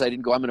business, I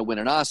didn't go, I'm going to win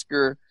an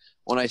Oscar.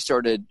 When I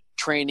started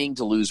training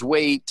to lose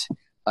weight,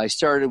 I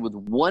started with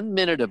 1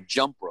 minute of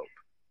jump rope.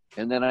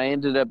 And then I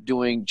ended up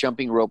doing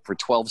jumping rope for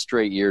 12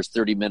 straight years,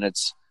 30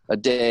 minutes a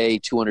day,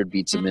 200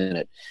 beats a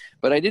minute.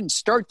 But I didn't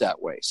start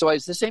that way. So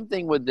it's the same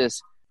thing with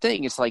this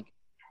thing. It's like,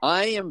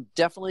 I am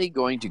definitely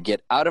going to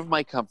get out of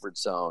my comfort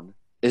zone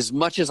as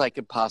much as I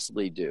could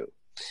possibly do.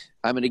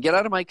 I'm going to get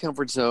out of my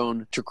comfort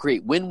zone to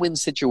create win-win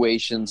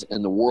situations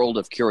in the world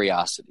of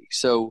curiosity.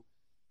 So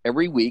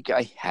every week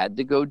I had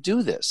to go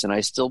do this, and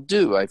I still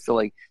do. I feel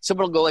like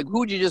someone will go like,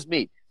 who'd you just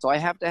meet? So I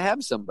have to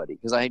have somebody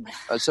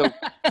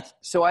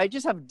so I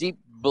just have deep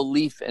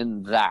belief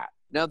in that.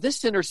 Now,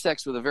 this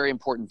intersects with a very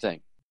important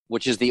thing,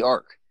 which is the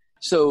arc.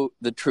 So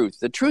the truth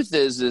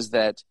is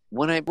that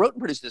when I wrote and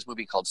produced this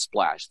movie called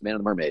Splash, The Man and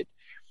the Mermaid,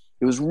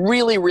 it was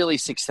really, really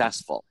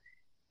successful.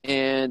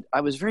 And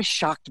I was very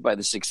shocked by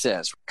the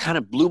success. Kind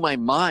of blew my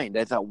mind.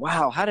 I thought,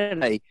 wow, how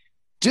did I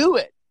do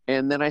it?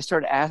 And then I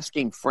started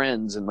asking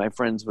friends, and my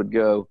friends would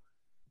go,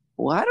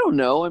 well, I don't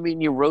know. I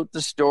mean, you wrote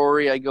the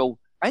story. I go,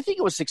 I think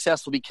it was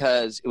successful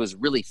because it was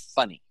really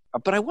funny.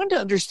 But I wanted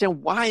to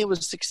understand why it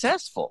was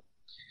successful.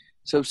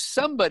 So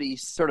somebody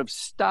sort of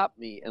stopped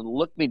me and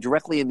looked me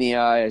directly in the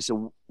eye. I said,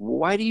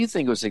 why do you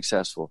think it was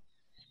successful?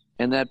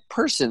 And that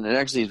person, it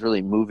actually is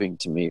really moving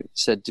to me,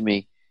 said to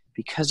me,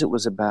 because it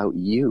was about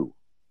you.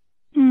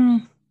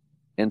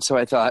 And so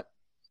I thought,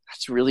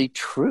 that's really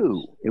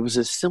true. It was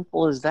as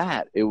simple as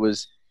that. It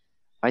was,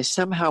 I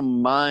somehow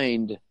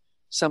mined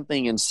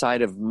something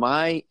inside of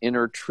my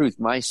inner truth,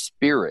 my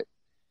spirit.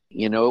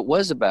 It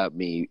was about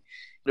me.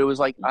 It was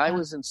like I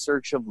was in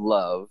search of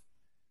love,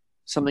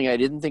 something I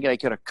didn't think I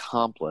could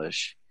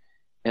accomplish.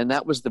 And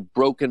that was the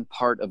broken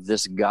part of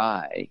this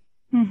guy.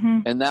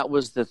 And that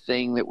was the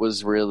thing that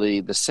was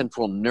really the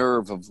central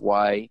nerve of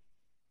why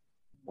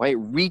it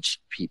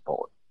reached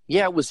people.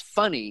 Yeah, it was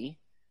funny,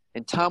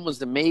 and Tom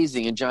was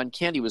amazing, and John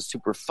Candy was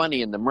super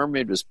funny, and the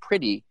mermaid was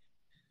pretty,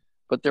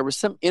 but there was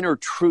some inner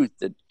truth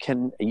a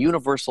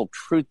universal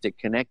truth that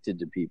connected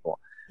to people.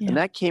 Yeah. And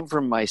that came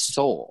from my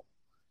soul.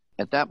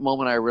 At that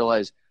moment, I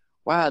realized,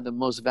 wow, the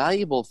most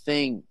valuable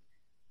thing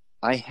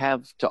I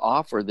have to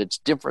offer that's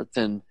different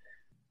than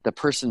the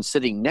person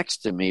sitting next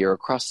to me or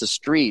across the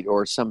street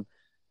or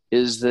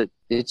is that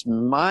it's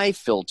my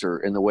filter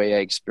in the way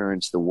I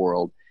experience the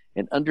world,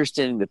 and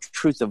understanding the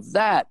truth of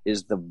that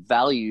is the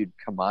valued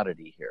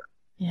commodity here.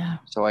 Yeah.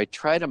 So I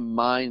try to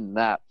mine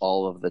that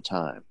all of the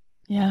time.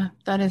 Yeah,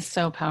 that is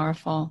so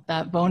powerful.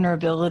 That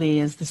vulnerability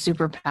is the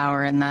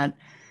superpower, and that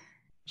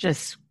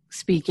just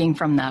speaking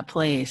from that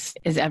place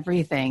is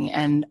everything.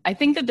 And I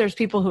think that there's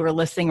people who are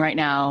listening right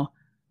now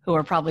who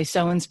are probably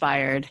so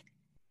inspired.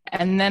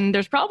 And then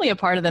there's probably a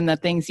part of them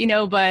that thinks,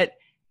 but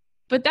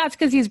that's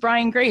because he's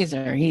Brian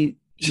Grazer.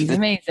 He's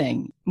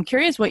amazing. I'm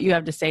curious what you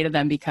have to say to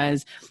them,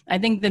 because I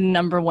think the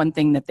number one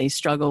thing that they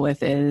struggle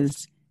with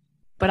is,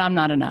 but I'm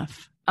not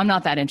enough. I'm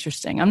not that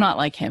interesting. I'm not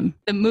like him.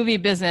 The movie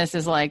business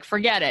is like,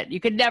 forget it. You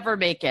could never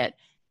make it.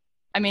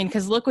 I mean,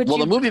 because look what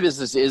the movie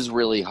business is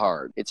really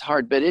hard. It's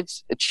hard, but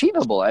it's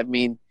achievable. I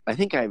mean, I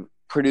think I've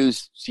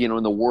produced,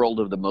 in the world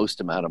of the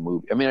most amount of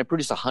movies. I mean, I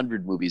produced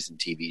 100 movies and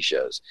TV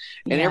shows,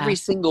 and every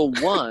single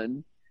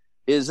one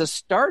is a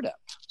startup.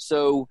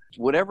 So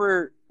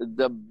whatever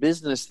the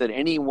business that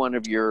any one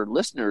of your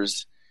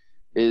listeners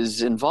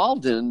is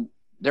involved in,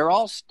 they're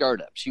all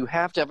startups. You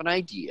have to have an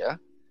idea.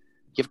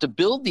 You have to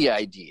build the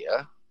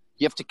idea.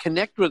 You have to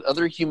connect with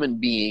other human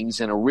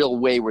beings in a real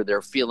way where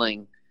they're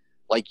feeling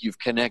like you've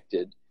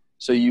connected,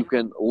 so you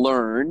can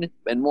learn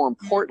and, more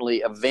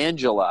importantly,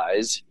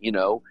 evangelize,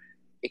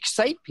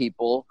 excite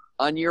people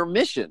on your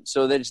mission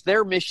so that it's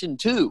their mission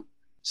too.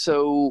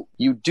 So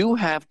you do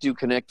have to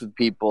connect with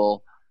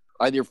people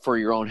either for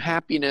your own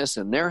happiness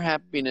and their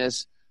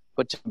happiness,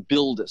 but to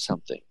build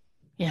something.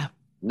 Yeah.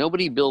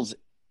 Nobody builds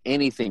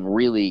anything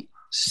really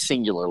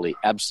singularly,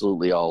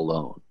 absolutely all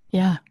alone.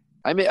 Yeah.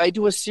 I mean, I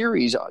do a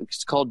series,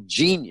 it's called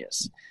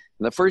Genius.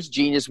 And the first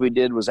genius we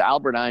did was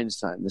Albert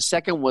Einstein. The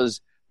second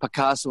was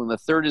Picasso, and the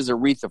third is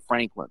Aretha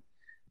Franklin.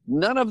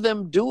 None of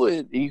them do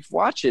it. You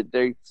watch it,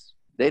 they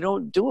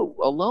don't do it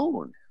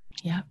alone.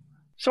 Yeah.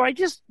 So I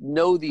just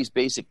know these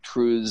basic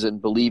truths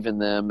and believe in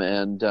them,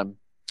 and I've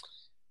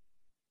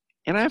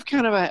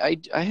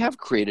I have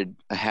created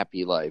a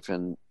happy life,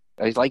 and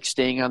I like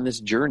staying on this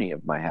journey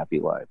of my happy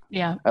life.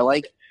 Yeah. I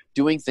like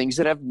doing things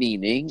that have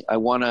meaning. I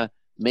want to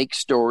make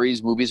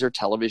stories, movies or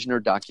television or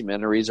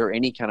documentaries or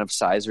any kind of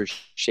size or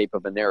shape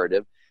of a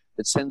narrative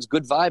that sends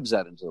good vibes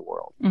out into the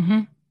world.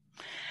 Mm-hmm.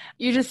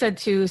 You just said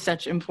two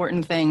such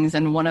important things,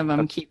 and one of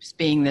them keeps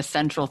being the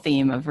central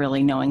theme of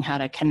really knowing how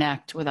to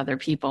connect with other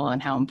people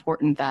and how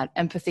important that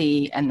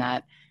empathy and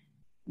that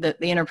the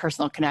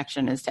interpersonal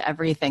connection is to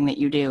everything that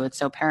you do. It's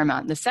so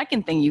paramount. The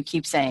second thing you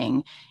keep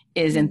saying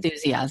is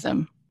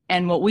enthusiasm.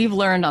 And what we've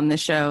learned on this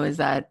show is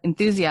that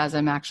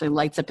enthusiasm actually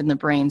lights up in the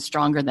brain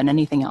stronger than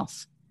anything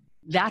else.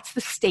 That's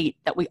the state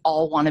that we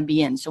all want to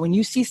be in. So when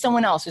you see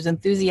someone else who's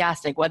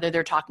enthusiastic, whether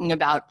they're talking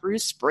about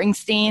Bruce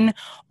Springsteen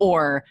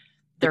or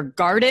their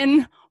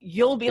garden,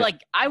 you'll be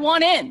like, I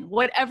want in,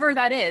 whatever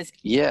that is.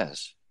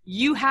 Yes.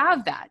 You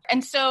have that.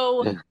 And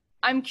so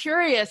I'm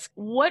curious,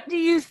 what do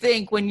you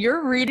think when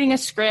you're reading a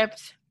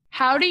script,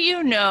 how do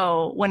you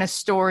know when a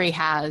story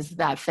has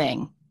that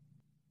thing?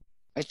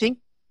 I think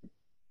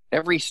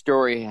every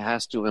story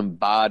has to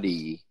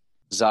embody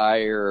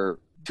desire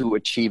to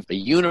achieve a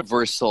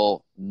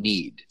universal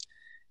need.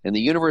 And the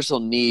universal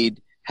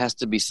need has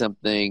to be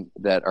something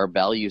that our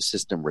value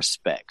system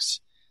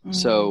respects. Mm-hmm.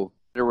 So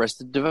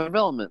Arrested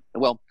Development,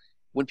 well,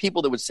 when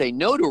people that would say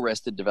no to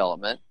Arrested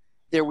Development,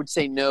 they would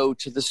say no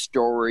to the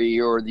story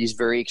or these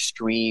very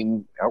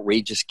extreme,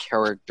 outrageous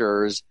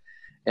characters.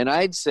 And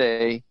I'd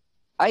say,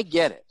 I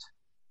get it,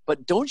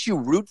 but don't you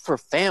root for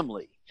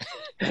family?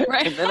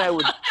 Right. And then I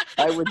would,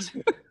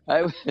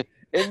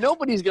 and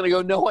nobody's going to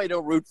go, no, I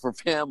don't root for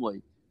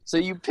family. So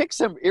you pick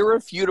some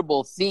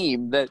irrefutable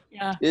theme that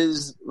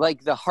is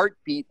like the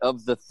heartbeat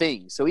of the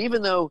thing. So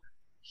even though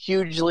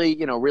hugely,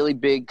 really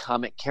big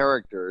comic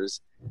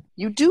characters,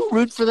 you do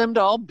root for them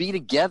to all be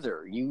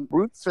together. You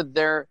root for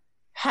their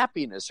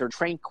happiness or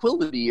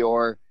tranquility,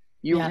 or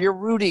you're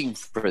rooting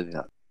for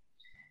them.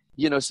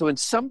 So in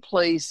some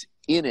place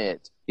in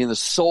it, in the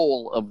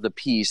soul of the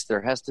piece,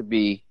 there has to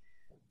be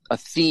a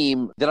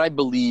theme that I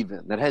believe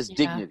in, that has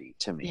dignity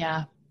to me.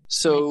 Yeah.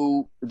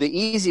 So the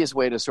easiest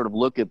way to sort of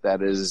look at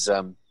that is,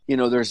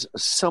 there's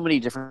so many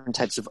different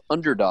types of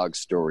underdog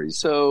stories.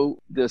 So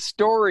the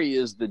story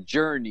is the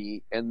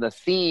journey, and the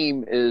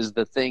theme is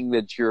the thing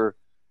that you're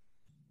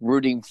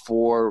rooting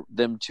for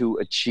them to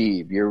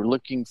achieve. You're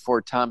looking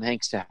for Tom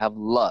Hanks to have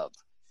love.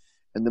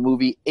 In the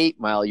movie 8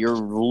 Mile, you're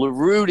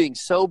rooting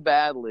so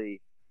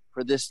badly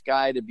for this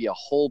guy to be a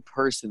whole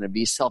person and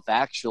be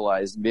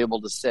self-actualized and be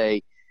able to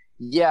say,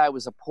 yeah, I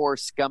was a poor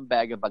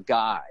scumbag of a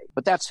guy,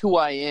 but that's who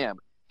I am.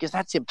 Because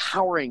that's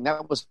empowering.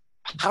 That was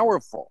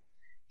powerful.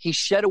 He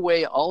shed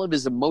away all of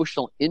his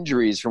emotional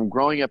injuries from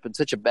growing up in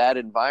such a bad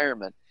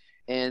environment.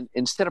 And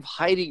instead of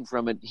hiding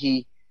from it,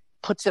 he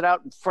puts it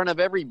out in front of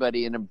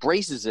everybody and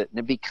embraces it, and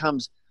it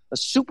becomes a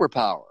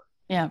superpower.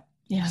 Yeah.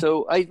 Yeah.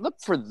 So I look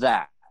for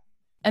that.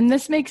 And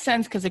this makes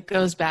sense because it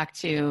goes back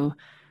to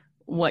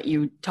what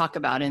you talk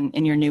about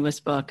in your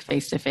newest book,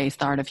 Face to Face,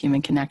 The Art of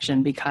Human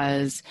Connection,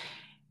 because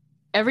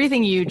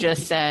everything you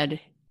just said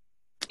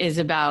is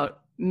about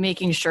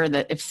making sure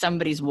that if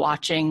somebody's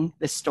watching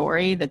the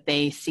story, that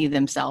they see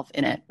themselves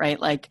in it, right?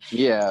 Like,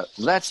 yeah,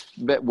 that's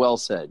well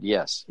said.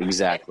 Yes,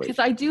 exactly. Because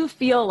I do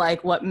feel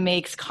like what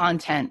makes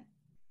content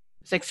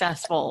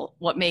successful,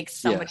 what makes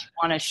somebody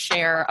want to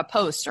share a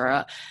post or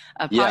a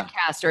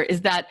podcast, or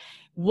is that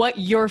what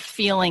you're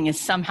feeling is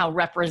somehow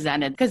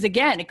represented. Because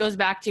again, it goes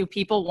back to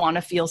people want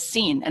to feel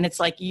seen. And it's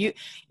like, you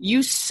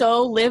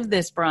so live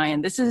this,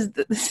 Brian. This is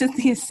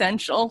the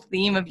essential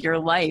theme of your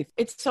life.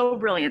 It's so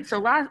brilliant. So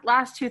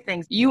last two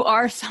things, you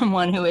are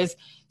someone who is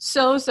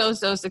so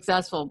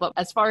successful. But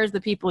as far as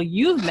the people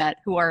you've met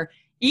who are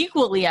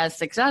equally as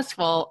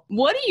successful,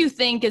 what do you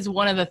think is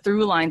one of the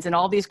through lines in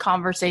all these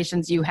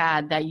conversations you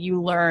had that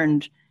you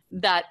learned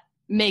that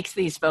makes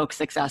these folks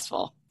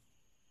successful?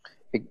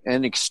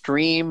 An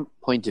extreme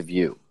point of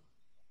view,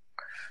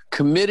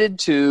 committed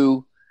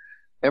to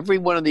every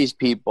one of these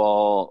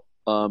people.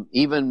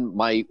 Even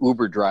my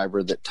Uber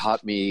driver that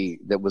taught me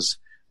that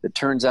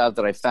turns out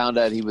that I found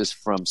out he was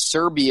from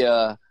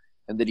Serbia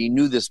and that he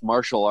knew this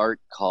martial art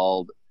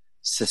called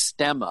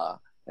Sistema.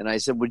 And I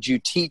said, would you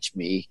teach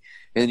me?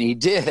 And he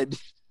did.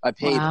 I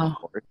paid him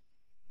for it.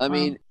 I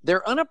mean,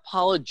 they're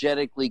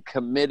unapologetically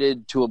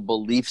committed to a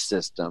belief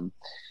system,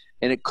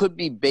 and it could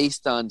be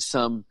based on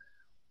some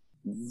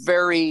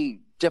very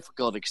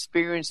difficult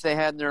experience they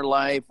had in their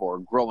life, or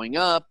growing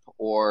up,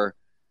 or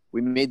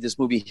we made this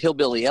movie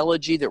Hillbilly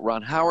Elegy that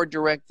Ron Howard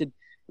directed.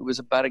 It was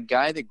about a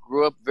guy that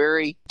grew up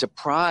very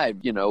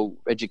deprived,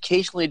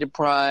 educationally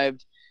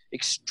deprived,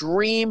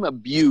 extreme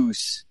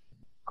abuse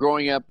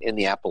growing up in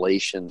the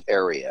Appalachian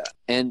area,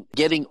 and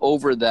getting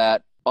over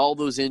that, all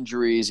those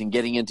injuries, and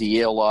getting into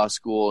Yale Law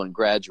School and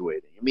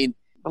graduating. I mean,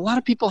 a lot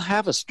of people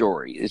have a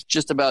story. It's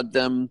just about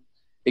them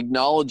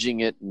acknowledging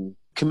it and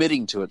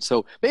committing to it.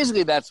 So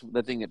basically that's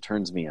the thing that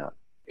turns me on.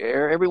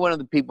 Every one of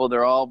the people,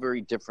 they're all very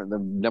different. The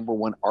number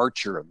one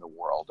archer in the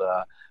world,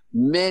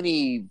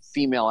 many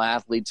female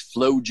athletes,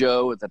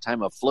 FloJo at the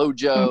time of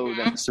FloJo,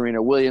 then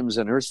Serena Williams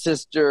and her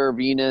sister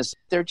Venus.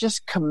 They're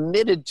just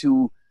committed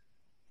to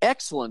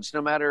excellence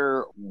no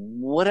matter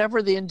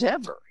whatever the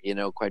endeavor,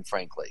 quite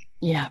frankly.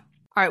 Yeah.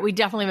 All right. We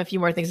definitely have a few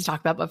more things to talk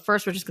about, but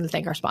first we're just going to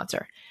thank our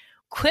sponsor.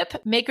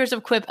 Quip, makers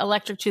of Quip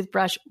electric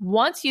toothbrush,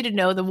 wants you to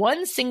know the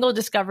one single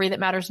discovery that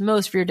matters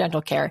most for your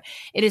dental care.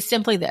 It is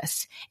simply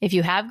this. If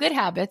you have good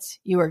habits,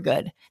 you are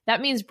good.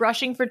 That means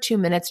brushing for 2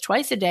 minutes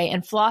twice a day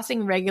and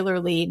flossing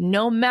regularly,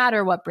 no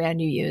matter what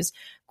brand you use.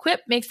 Quip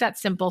makes that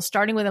simple,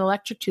 starting with an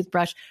electric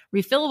toothbrush,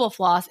 refillable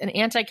floss, and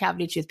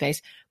anti-cavity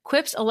toothpaste.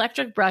 Quip's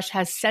electric brush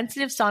has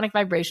sensitive sonic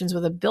vibrations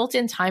with a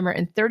built-in timer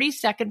and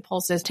 30-second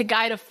pulses to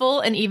guide a full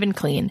and even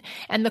clean.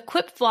 And the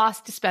Quip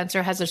floss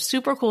dispenser has a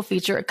super cool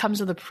feature. It comes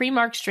with a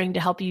pre-marked string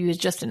to help you use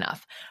just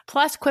enough.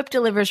 Plus, Quip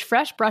delivers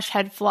fresh brush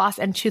head, floss,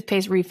 and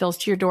toothpaste refills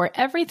to your door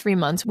every 3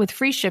 months with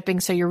free shipping,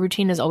 so your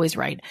routine is always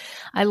right.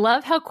 I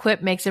love how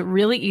Quip makes it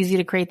really easy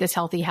to create this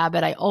healthy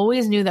habit. I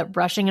always knew that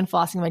brushing and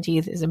flossing my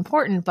teeth is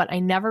important, but I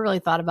never really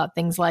thought about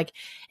things like,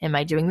 am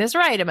I doing this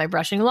right? Am I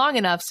brushing long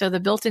enough? So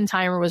the built-in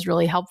timer was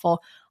really helpful.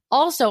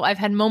 Also, I've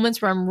had moments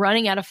where I'm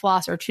running out of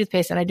floss or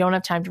toothpaste and I don't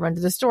have time to run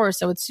to the store,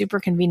 so it's super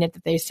convenient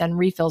that they send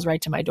refills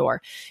right to my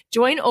door.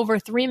 Join over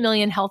 3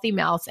 million healthy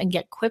mouths and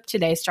get Quip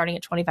today starting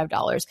at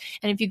 $25.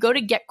 And if you go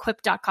to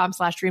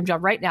getquip.com/dreamjob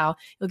right now,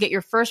 you'll get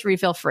your first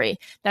refill free.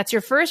 That's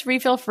your first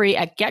refill free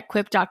at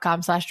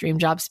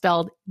getquip.com/dreamjob,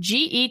 spelled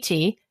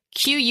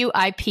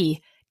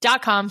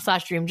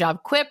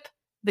GETQUIP.com/dreamjob. Quip,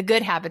 the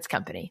good habits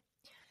company.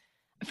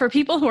 For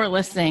people who are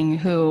listening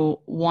who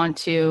want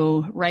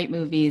to write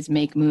movies,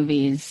 make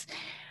movies,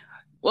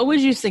 what would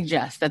you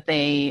suggest? That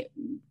they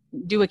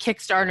do a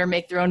Kickstarter,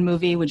 make their own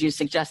movie? Would you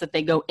suggest that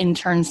they go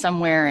intern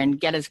somewhere and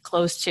get as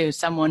close to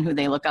someone who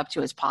they look up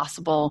to as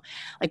possible?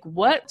 Like,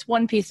 what's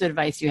one piece of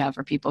advice you have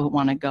for people who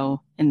want to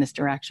go in this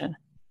direction?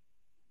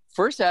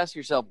 First, ask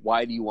yourself,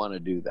 why do you want to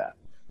do that?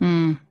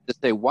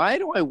 Just say, why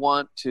do I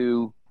want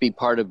to be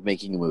part of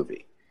making a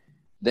movie?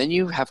 Then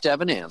you have to have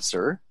an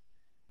answer.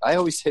 I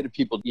always say to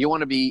people, you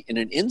want to be in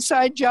an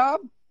inside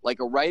job, like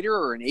a writer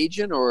or an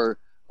agent or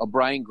a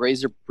Brian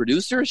Grazer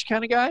producer-ish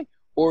kind of guy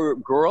or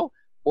girl?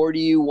 Or do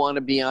you want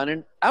to be on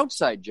an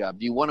outside job?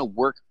 Do you want to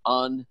work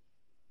on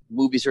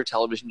movies or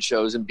television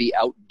shows and be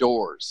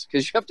outdoors?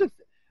 Because you have to,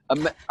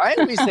 I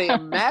always say,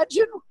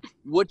 imagine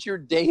what your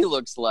day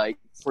looks like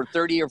for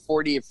 30 or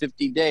 40 or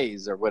 50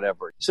 days or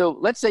whatever. So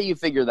let's say you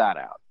figure that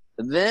out.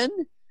 Then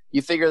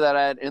you figure that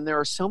out, and there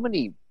are so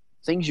many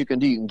things you can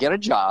do. You can get a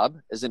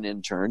job as an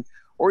intern,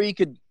 or you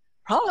could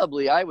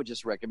probably, I would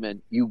just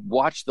recommend you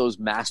watch those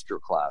master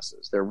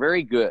classes. They're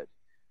very good.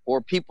 Or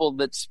people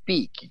that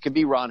speak. It could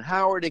be Ron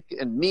Howard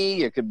and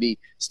me. It could be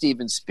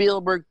Steven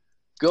Spielberg.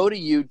 Go to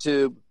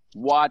YouTube,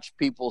 watch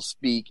people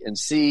speak, and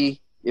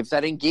see if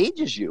that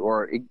engages you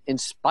or it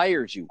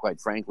inspires you, quite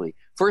frankly.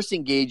 First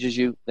engages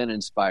you, then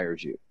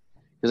inspires you.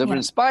 Because if it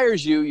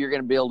inspires you, you're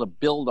going to be able to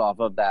build off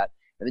of that.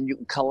 And then you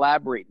can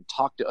collaborate and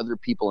talk to other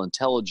people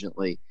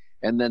intelligently.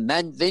 And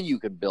then you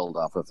can build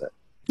off of it.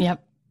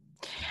 Yep.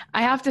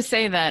 I have to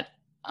say that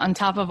on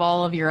top of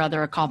all of your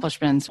other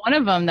accomplishments, one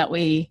of them that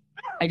I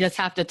just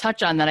have to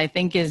touch on that I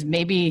think is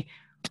maybe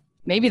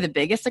maybe the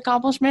biggest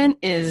accomplishment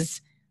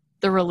is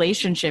the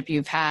relationship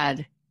you've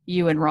had,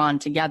 you and Ron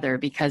together,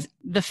 because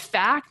the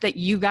fact that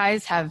you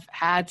guys have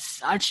had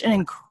such an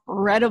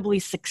incredibly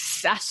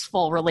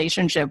successful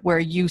relationship where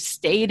you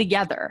stay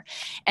together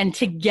and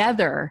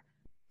together,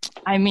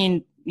 I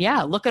mean,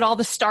 yeah, look at all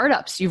the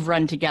startups you've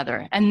run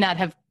together and that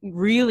have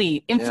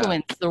really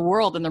influenced the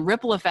world and the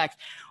ripple effect.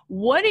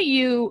 What do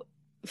you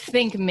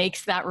think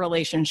makes that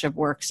relationship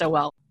work so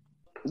well?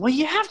 Well,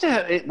 you have to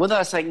have, with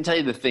us, I can tell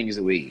you the things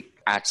that we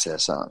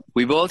access on.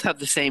 We both have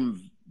the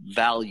same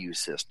value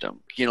system.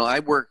 You know, I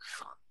work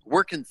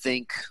and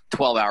think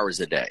 12 hours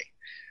a day,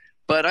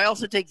 but I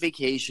also take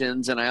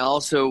vacations, and I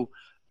also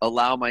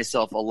allow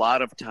myself a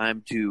lot of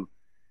time to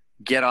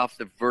get off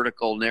the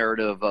vertical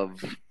narrative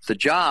of the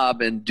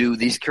job and do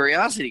these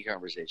curiosity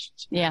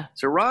conversations. Yeah.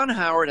 So Ron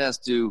Howard has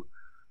to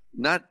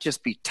not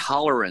just be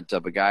tolerant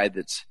of a guy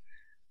that's,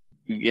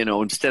 you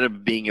know, instead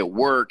of being at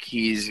work,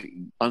 he's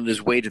on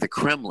his way to the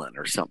Kremlin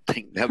or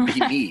something. That would be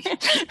me.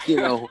 You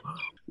know,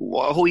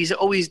 he's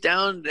always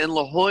down in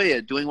La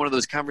Jolla doing one of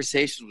those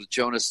conversations with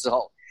Jonas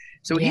Salk.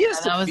 So he has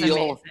to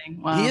feel,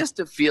 he has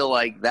to feel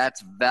like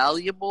that's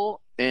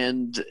valuable.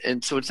 And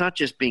so it's not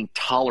just being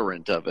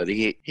tolerant of it.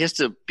 He has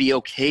to be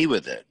okay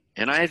with it.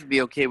 And I have to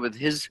be okay with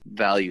his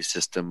value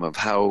system of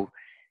how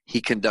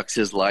he conducts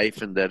his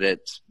life, and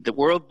that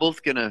we're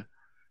both going to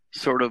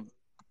sort of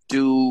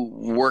do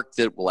work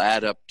that will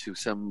add up to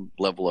some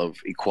level of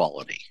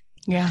equality.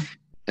 Yeah.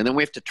 And then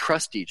we have to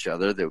trust each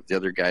other that the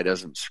other guy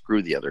doesn't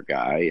screw the other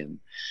guy.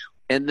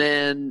 And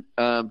then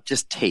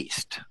just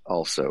taste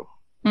also.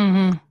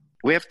 Mm-hmm.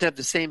 We have to have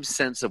the same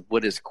sense of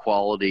what is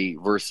quality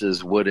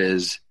versus what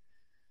is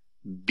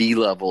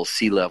B-level,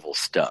 C-level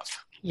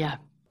stuff. Yeah.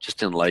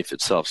 Just in life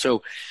itself.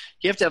 So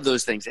you have to have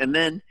those things. And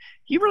then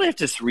you really have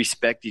to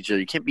respect each other.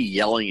 You can't be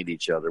yelling at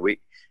each other.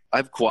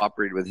 I've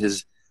cooperated with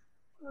his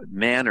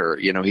manner.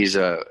 You know, he's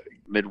a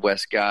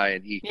Midwest guy,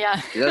 and he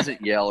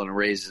doesn't yell and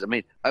raises. I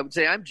mean, I would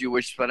say I'm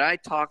Jewish, but I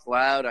talk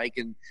loud.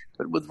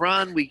 But with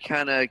Ron, we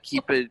kind of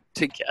keep it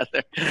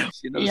together.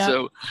 You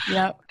know,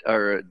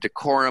 our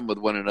decorum with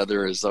one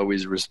another is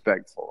always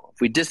respectful.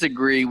 If we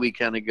disagree, we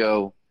kind of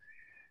go.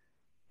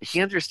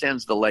 He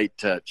understands the light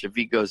touch. If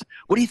he goes,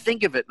 "What do you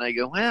think of it?" and I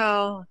go,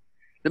 "Well,"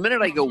 the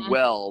minute I go,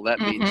 "Well," that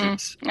means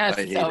it's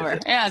over.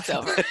 Yeah, it's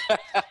over.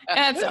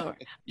 It's over.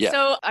 Yeah.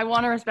 So I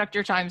want to respect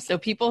your time. So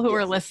people who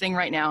are listening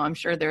right now, I'm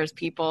sure there's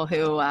people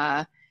who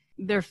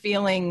they're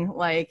feeling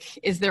like,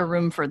 is there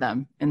room for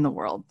them in the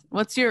world?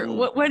 What's your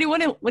what do you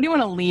want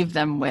to leave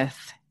them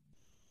with?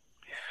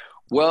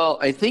 Well,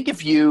 I think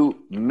if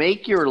you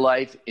make your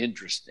life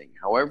interesting,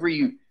 however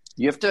you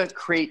have to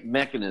create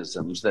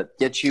mechanisms that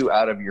get you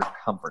out of your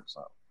comfort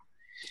zone.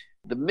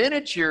 The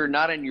minute you're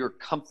not in your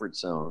comfort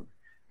zone,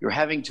 you're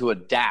having to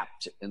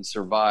adapt and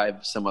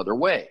survive some other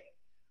way.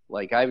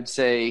 Like I would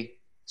say,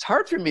 it's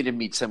hard for me to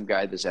meet some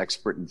guy that's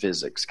expert in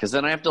physics, because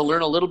then I have to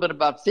learn a little bit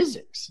about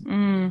physics.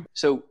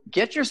 So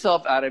get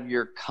yourself out of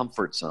your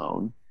comfort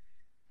zone,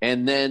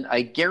 and then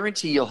I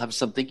guarantee you'll have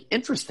something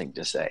interesting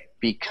to say,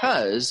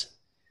 because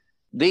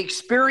the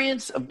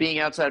experience of being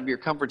outside of your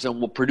comfort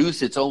zone will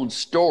produce its own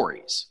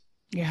stories.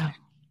 Yeah.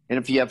 And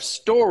if you have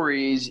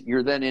stories,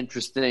 you're then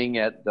interesting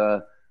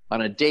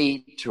on a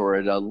date or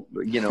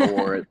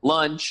or at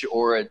lunch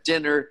or at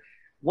dinner.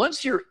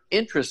 Once you're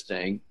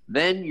interesting,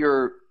 then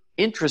you're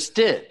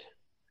interested.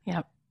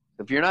 Yep.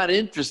 If you're not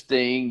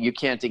interesting, you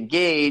can't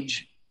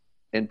engage,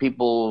 and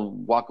people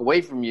walk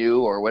away from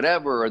you or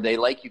whatever, or they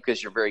like you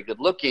because you're very good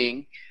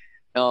looking.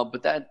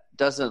 But that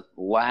doesn't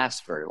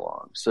last very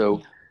long.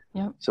 So,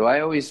 So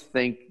I always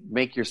think,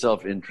 make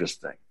yourself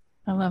interesting.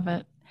 I love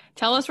it.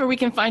 Tell us where we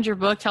can find your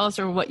book. Tell us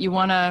what you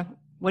want to,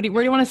 where do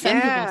you want to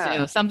send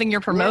people to? Something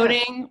you're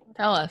promoting?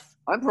 Tell us.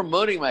 I'm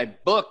promoting my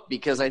book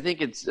because I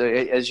think it's,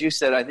 as you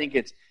said, I think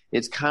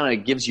it's kind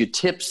of gives you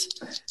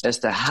tips as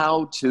to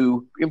how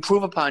to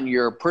improve upon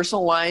your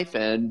personal life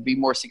and be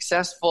more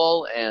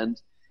successful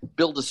and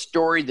build a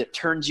story that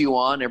turns you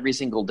on every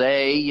single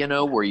day, you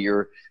know, where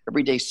you're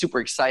every day super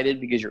excited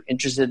because you're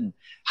interested in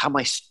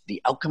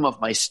the outcome of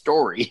my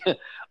story.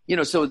 You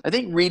know, so I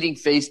think reading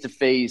face to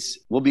face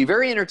will be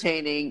very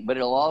entertaining, but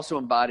it'll also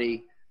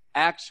embody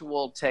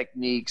actual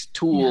techniques,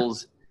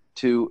 tools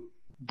to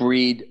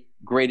breed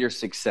greater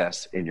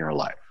success in your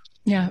life.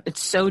 Yeah,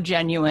 it's so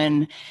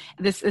genuine.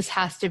 This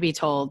has to be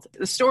told.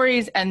 The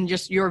stories and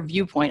just your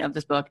viewpoint of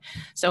this book.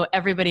 So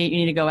everybody, you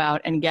need to go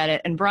out and get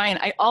it. And Brian,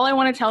 all I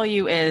want to tell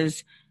you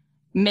is,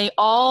 may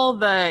all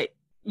the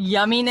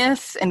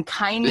yumminess and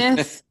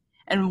kindness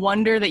and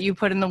wonder that you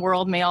put in the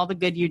world, may all the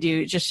good you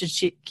do just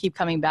should keep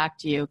coming back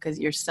to you, because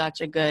you're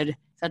such a good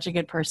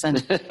person.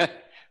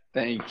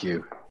 Thank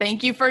you.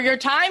 Thank you for your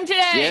time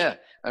today. Yeah,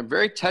 I'm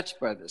very touched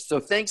by this. So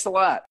thanks a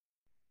lot.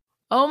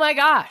 Oh my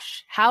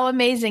gosh, how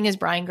amazing is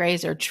Brian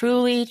Grazer?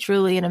 Truly,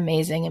 truly an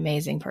amazing,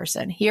 amazing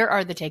person. Here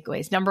are the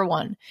takeaways. Number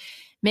 1,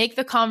 make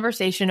the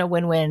conversation a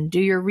win-win. Do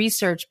your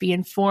research, be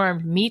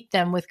informed, meet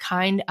them with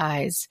kind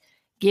eyes,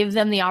 give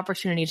them the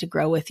opportunity to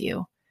grow with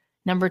you.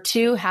 Number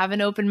 2, have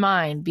an open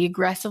mind, be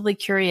aggressively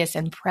curious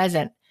and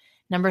present.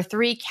 Number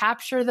 3,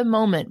 capture the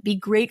moment. Be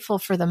grateful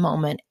for the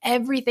moment.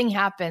 Everything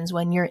happens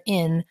when you're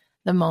in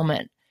the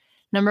moment.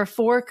 Number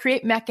 4,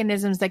 create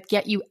mechanisms that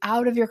get you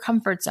out of your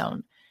comfort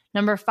zone.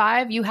 Number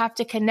 5, you have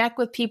to connect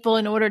with people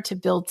in order to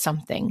build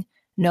something.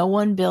 No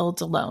one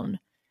builds alone.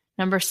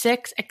 Number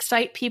 6,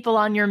 excite people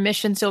on your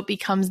mission so it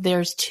becomes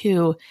theirs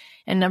too.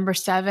 And number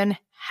 7,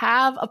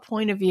 have a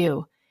point of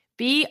view.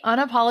 Be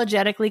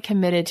unapologetically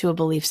committed to a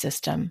belief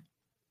system.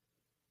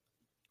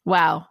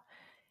 Wow.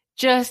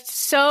 Just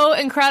so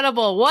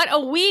incredible. What a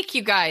week,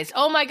 you guys.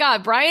 Oh my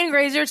God. Brian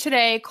Grazer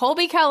today,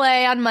 Colby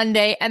Calais on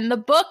Monday, and the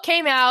book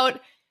came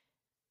out.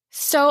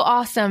 So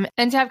awesome.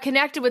 And to have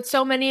connected with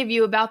so many of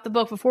you about the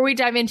book, before we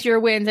dive into your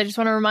wins, I just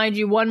want to remind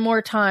you one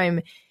more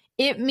time.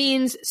 It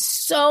means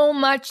so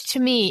much to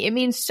me. It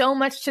means so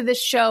much to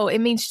this show. It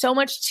means so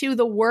much to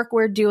the work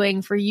we're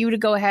doing for you to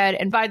go ahead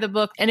and buy the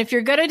book. And if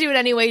you're going to do it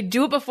anyway,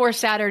 do it before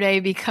Saturday,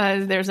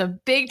 because there's a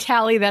big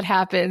tally that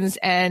happens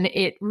and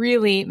it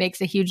really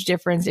makes a huge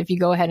difference if you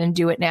go ahead and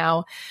do it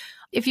now.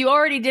 If you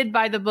already did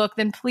buy the book,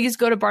 then please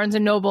go to Barnes &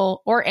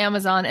 Noble or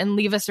Amazon and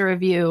leave us a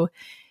review.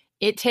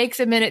 It takes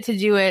a minute to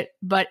do it,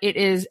 but it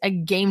is a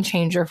game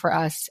changer for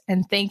us.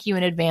 And thank you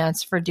in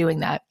advance for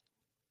doing that.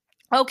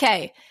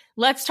 Okay.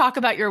 Let's talk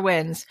about your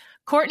wins.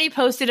 Courtney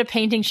posted a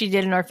painting she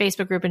did in our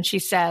Facebook group, and she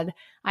said,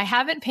 I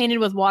haven't painted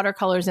with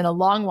watercolors in a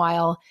long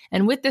while,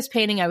 and with this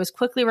painting, I was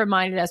quickly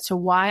reminded as to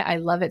why I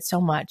love it so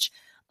much.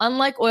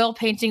 Unlike oil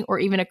painting or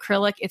even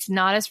acrylic, it's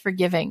not as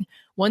forgiving.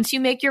 Once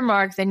you make your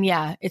mark, then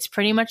yeah, it's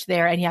pretty much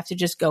there, and you have to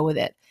just go with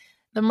it.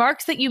 The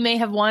marks that you may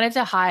have wanted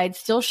to hide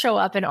still show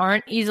up and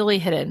aren't easily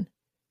hidden.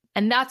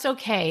 And that's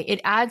okay. It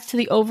adds to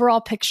the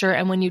overall picture,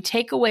 and when you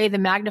take away the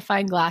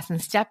magnifying glass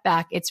and step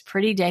back, it's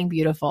pretty dang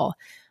beautiful.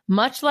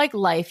 Much like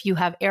life, you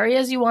have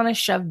areas you want to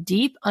shove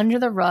deep under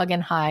the rug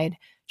and hide.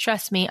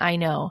 Trust me, I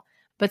know.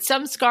 But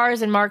some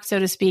scars and marks, so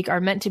to speak,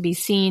 are meant to be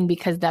seen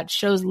because that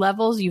shows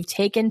levels you've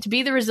taken to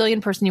be the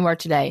resilient person you are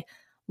today.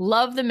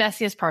 Love the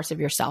messiest parts of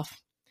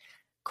yourself.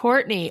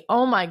 Courtney,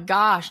 oh my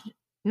gosh.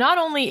 Not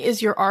only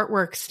is your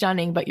artwork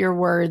stunning, but your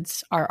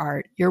words are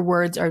art. Your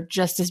words are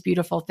just as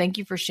beautiful. Thank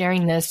you for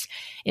sharing this.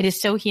 It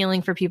is so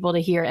healing for people to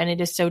hear, and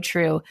it is so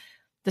true.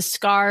 The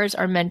scars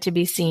are meant to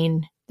be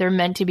seen. They're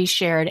meant to be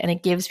shared, and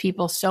it gives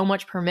people so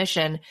much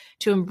permission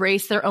to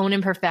embrace their own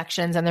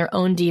imperfections and their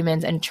own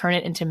demons and turn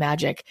it into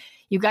magic.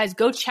 You guys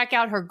go check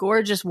out her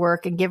gorgeous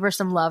work and give her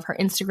some love. Her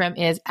Instagram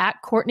is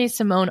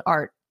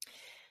 @CourtneySimoneArt.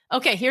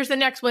 Okay, here's the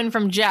next win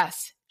from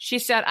Jess. She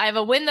said, I have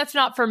a win that's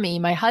not for me.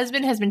 My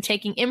husband has been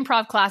taking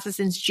improv classes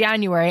since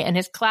January, and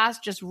his class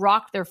just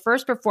rocked their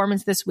first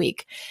performance this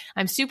week.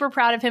 I'm super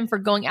proud of him for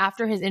going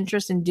after his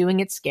interest and doing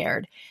it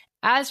scared.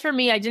 As for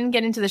me, I didn't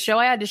get into the show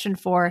I auditioned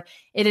for.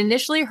 It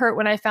initially hurt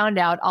when I found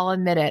out, I'll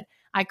admit it.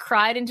 I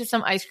cried into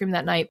some ice cream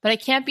that night, but I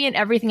can't be in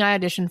everything I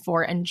auditioned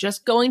for, and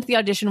just going to the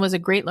audition was a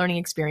great learning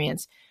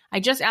experience.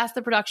 I just asked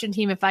the production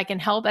team if I can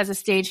help as a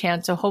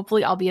stagehand, so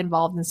hopefully I'll be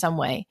involved in some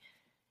way.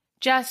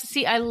 Jess,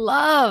 see, I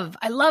love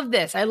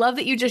this. I love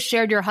that you just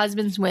shared your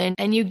husband's win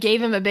and you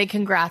gave him a big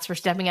congrats for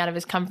stepping out of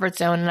his comfort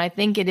zone. And I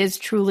think it is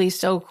truly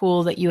so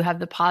cool that you have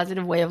the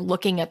positive way of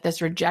looking at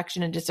this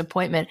rejection and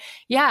disappointment.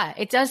 Yeah,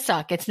 it does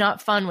suck. It's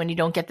not fun when you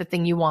don't get the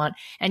thing you want.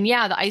 And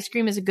yeah, the ice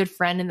cream is a good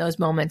friend in those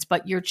moments,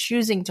 but you're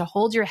choosing to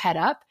hold your head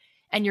up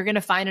and you're going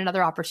to find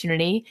another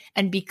opportunity.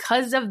 And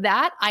because of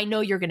that, I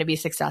know you're going to be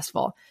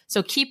successful.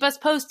 So keep us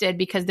posted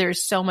because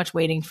there's so much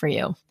waiting for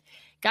you.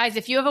 Guys,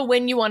 if you have a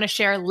win you want to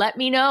share, let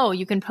me know.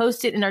 You can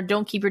post it in our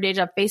Don't Keep Your Day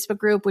Job Facebook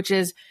group, which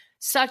is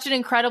such an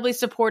incredibly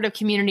supportive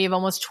community of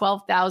almost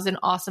 12,000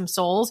 awesome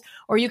souls.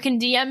 Or you can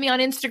DM me on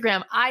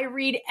Instagram. I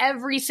read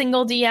every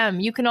single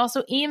DM. You can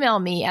also email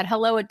me at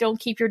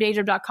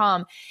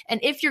hello@don'tkeepyourdayjob.com.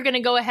 And if you're going to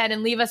go ahead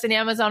and leave us an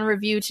Amazon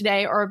review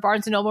today or a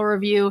Barnes & Noble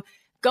review,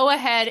 go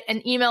ahead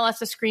and email us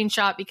a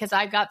screenshot because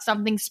I've got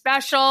something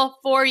special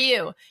for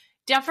you.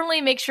 Definitely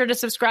make sure to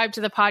subscribe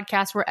to the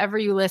podcast wherever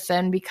you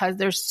listen because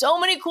there's so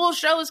many cool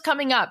shows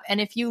coming up.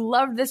 And if you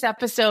love this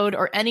episode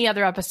or any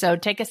other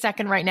episode, take a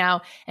second right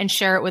now and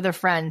share it with a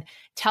friend.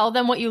 Tell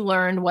them what you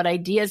learned, what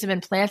ideas have been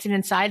planted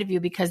inside of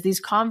you because these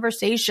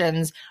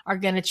conversations are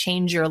going to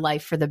change your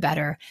life for the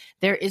better.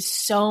 There is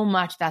so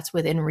much that's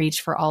within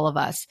reach for all of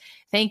us.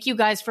 Thank you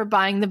guys for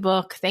buying the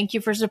book. Thank you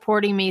for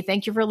supporting me.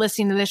 Thank you for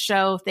listening to this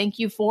show. Thank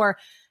you for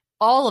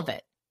all of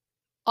it.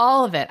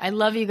 All of it. I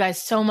love you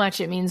guys so much.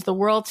 It means the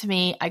world to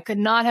me. I could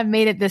not have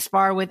made it this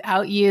far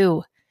without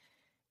you.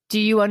 Do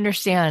you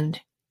understand?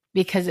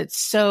 Because it's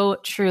so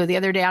true. The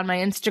other day on my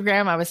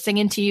Instagram, I was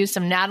singing to you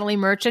some Natalie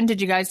Merchant.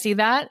 Did you guys see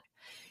that?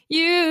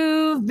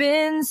 You've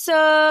been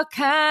so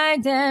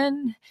kind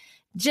and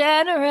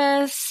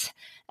generous.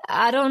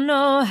 I don't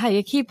know how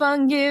you keep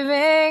on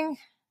giving.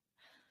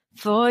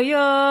 For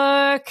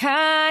your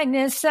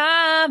kindness,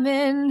 I'm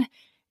in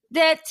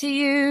debt to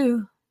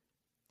you.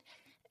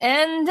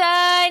 And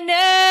I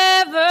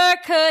never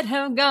could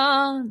have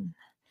gone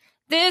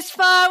this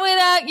far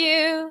without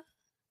you.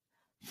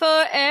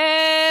 For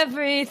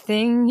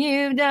everything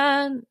you've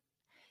done,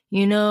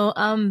 you know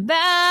I'm bound.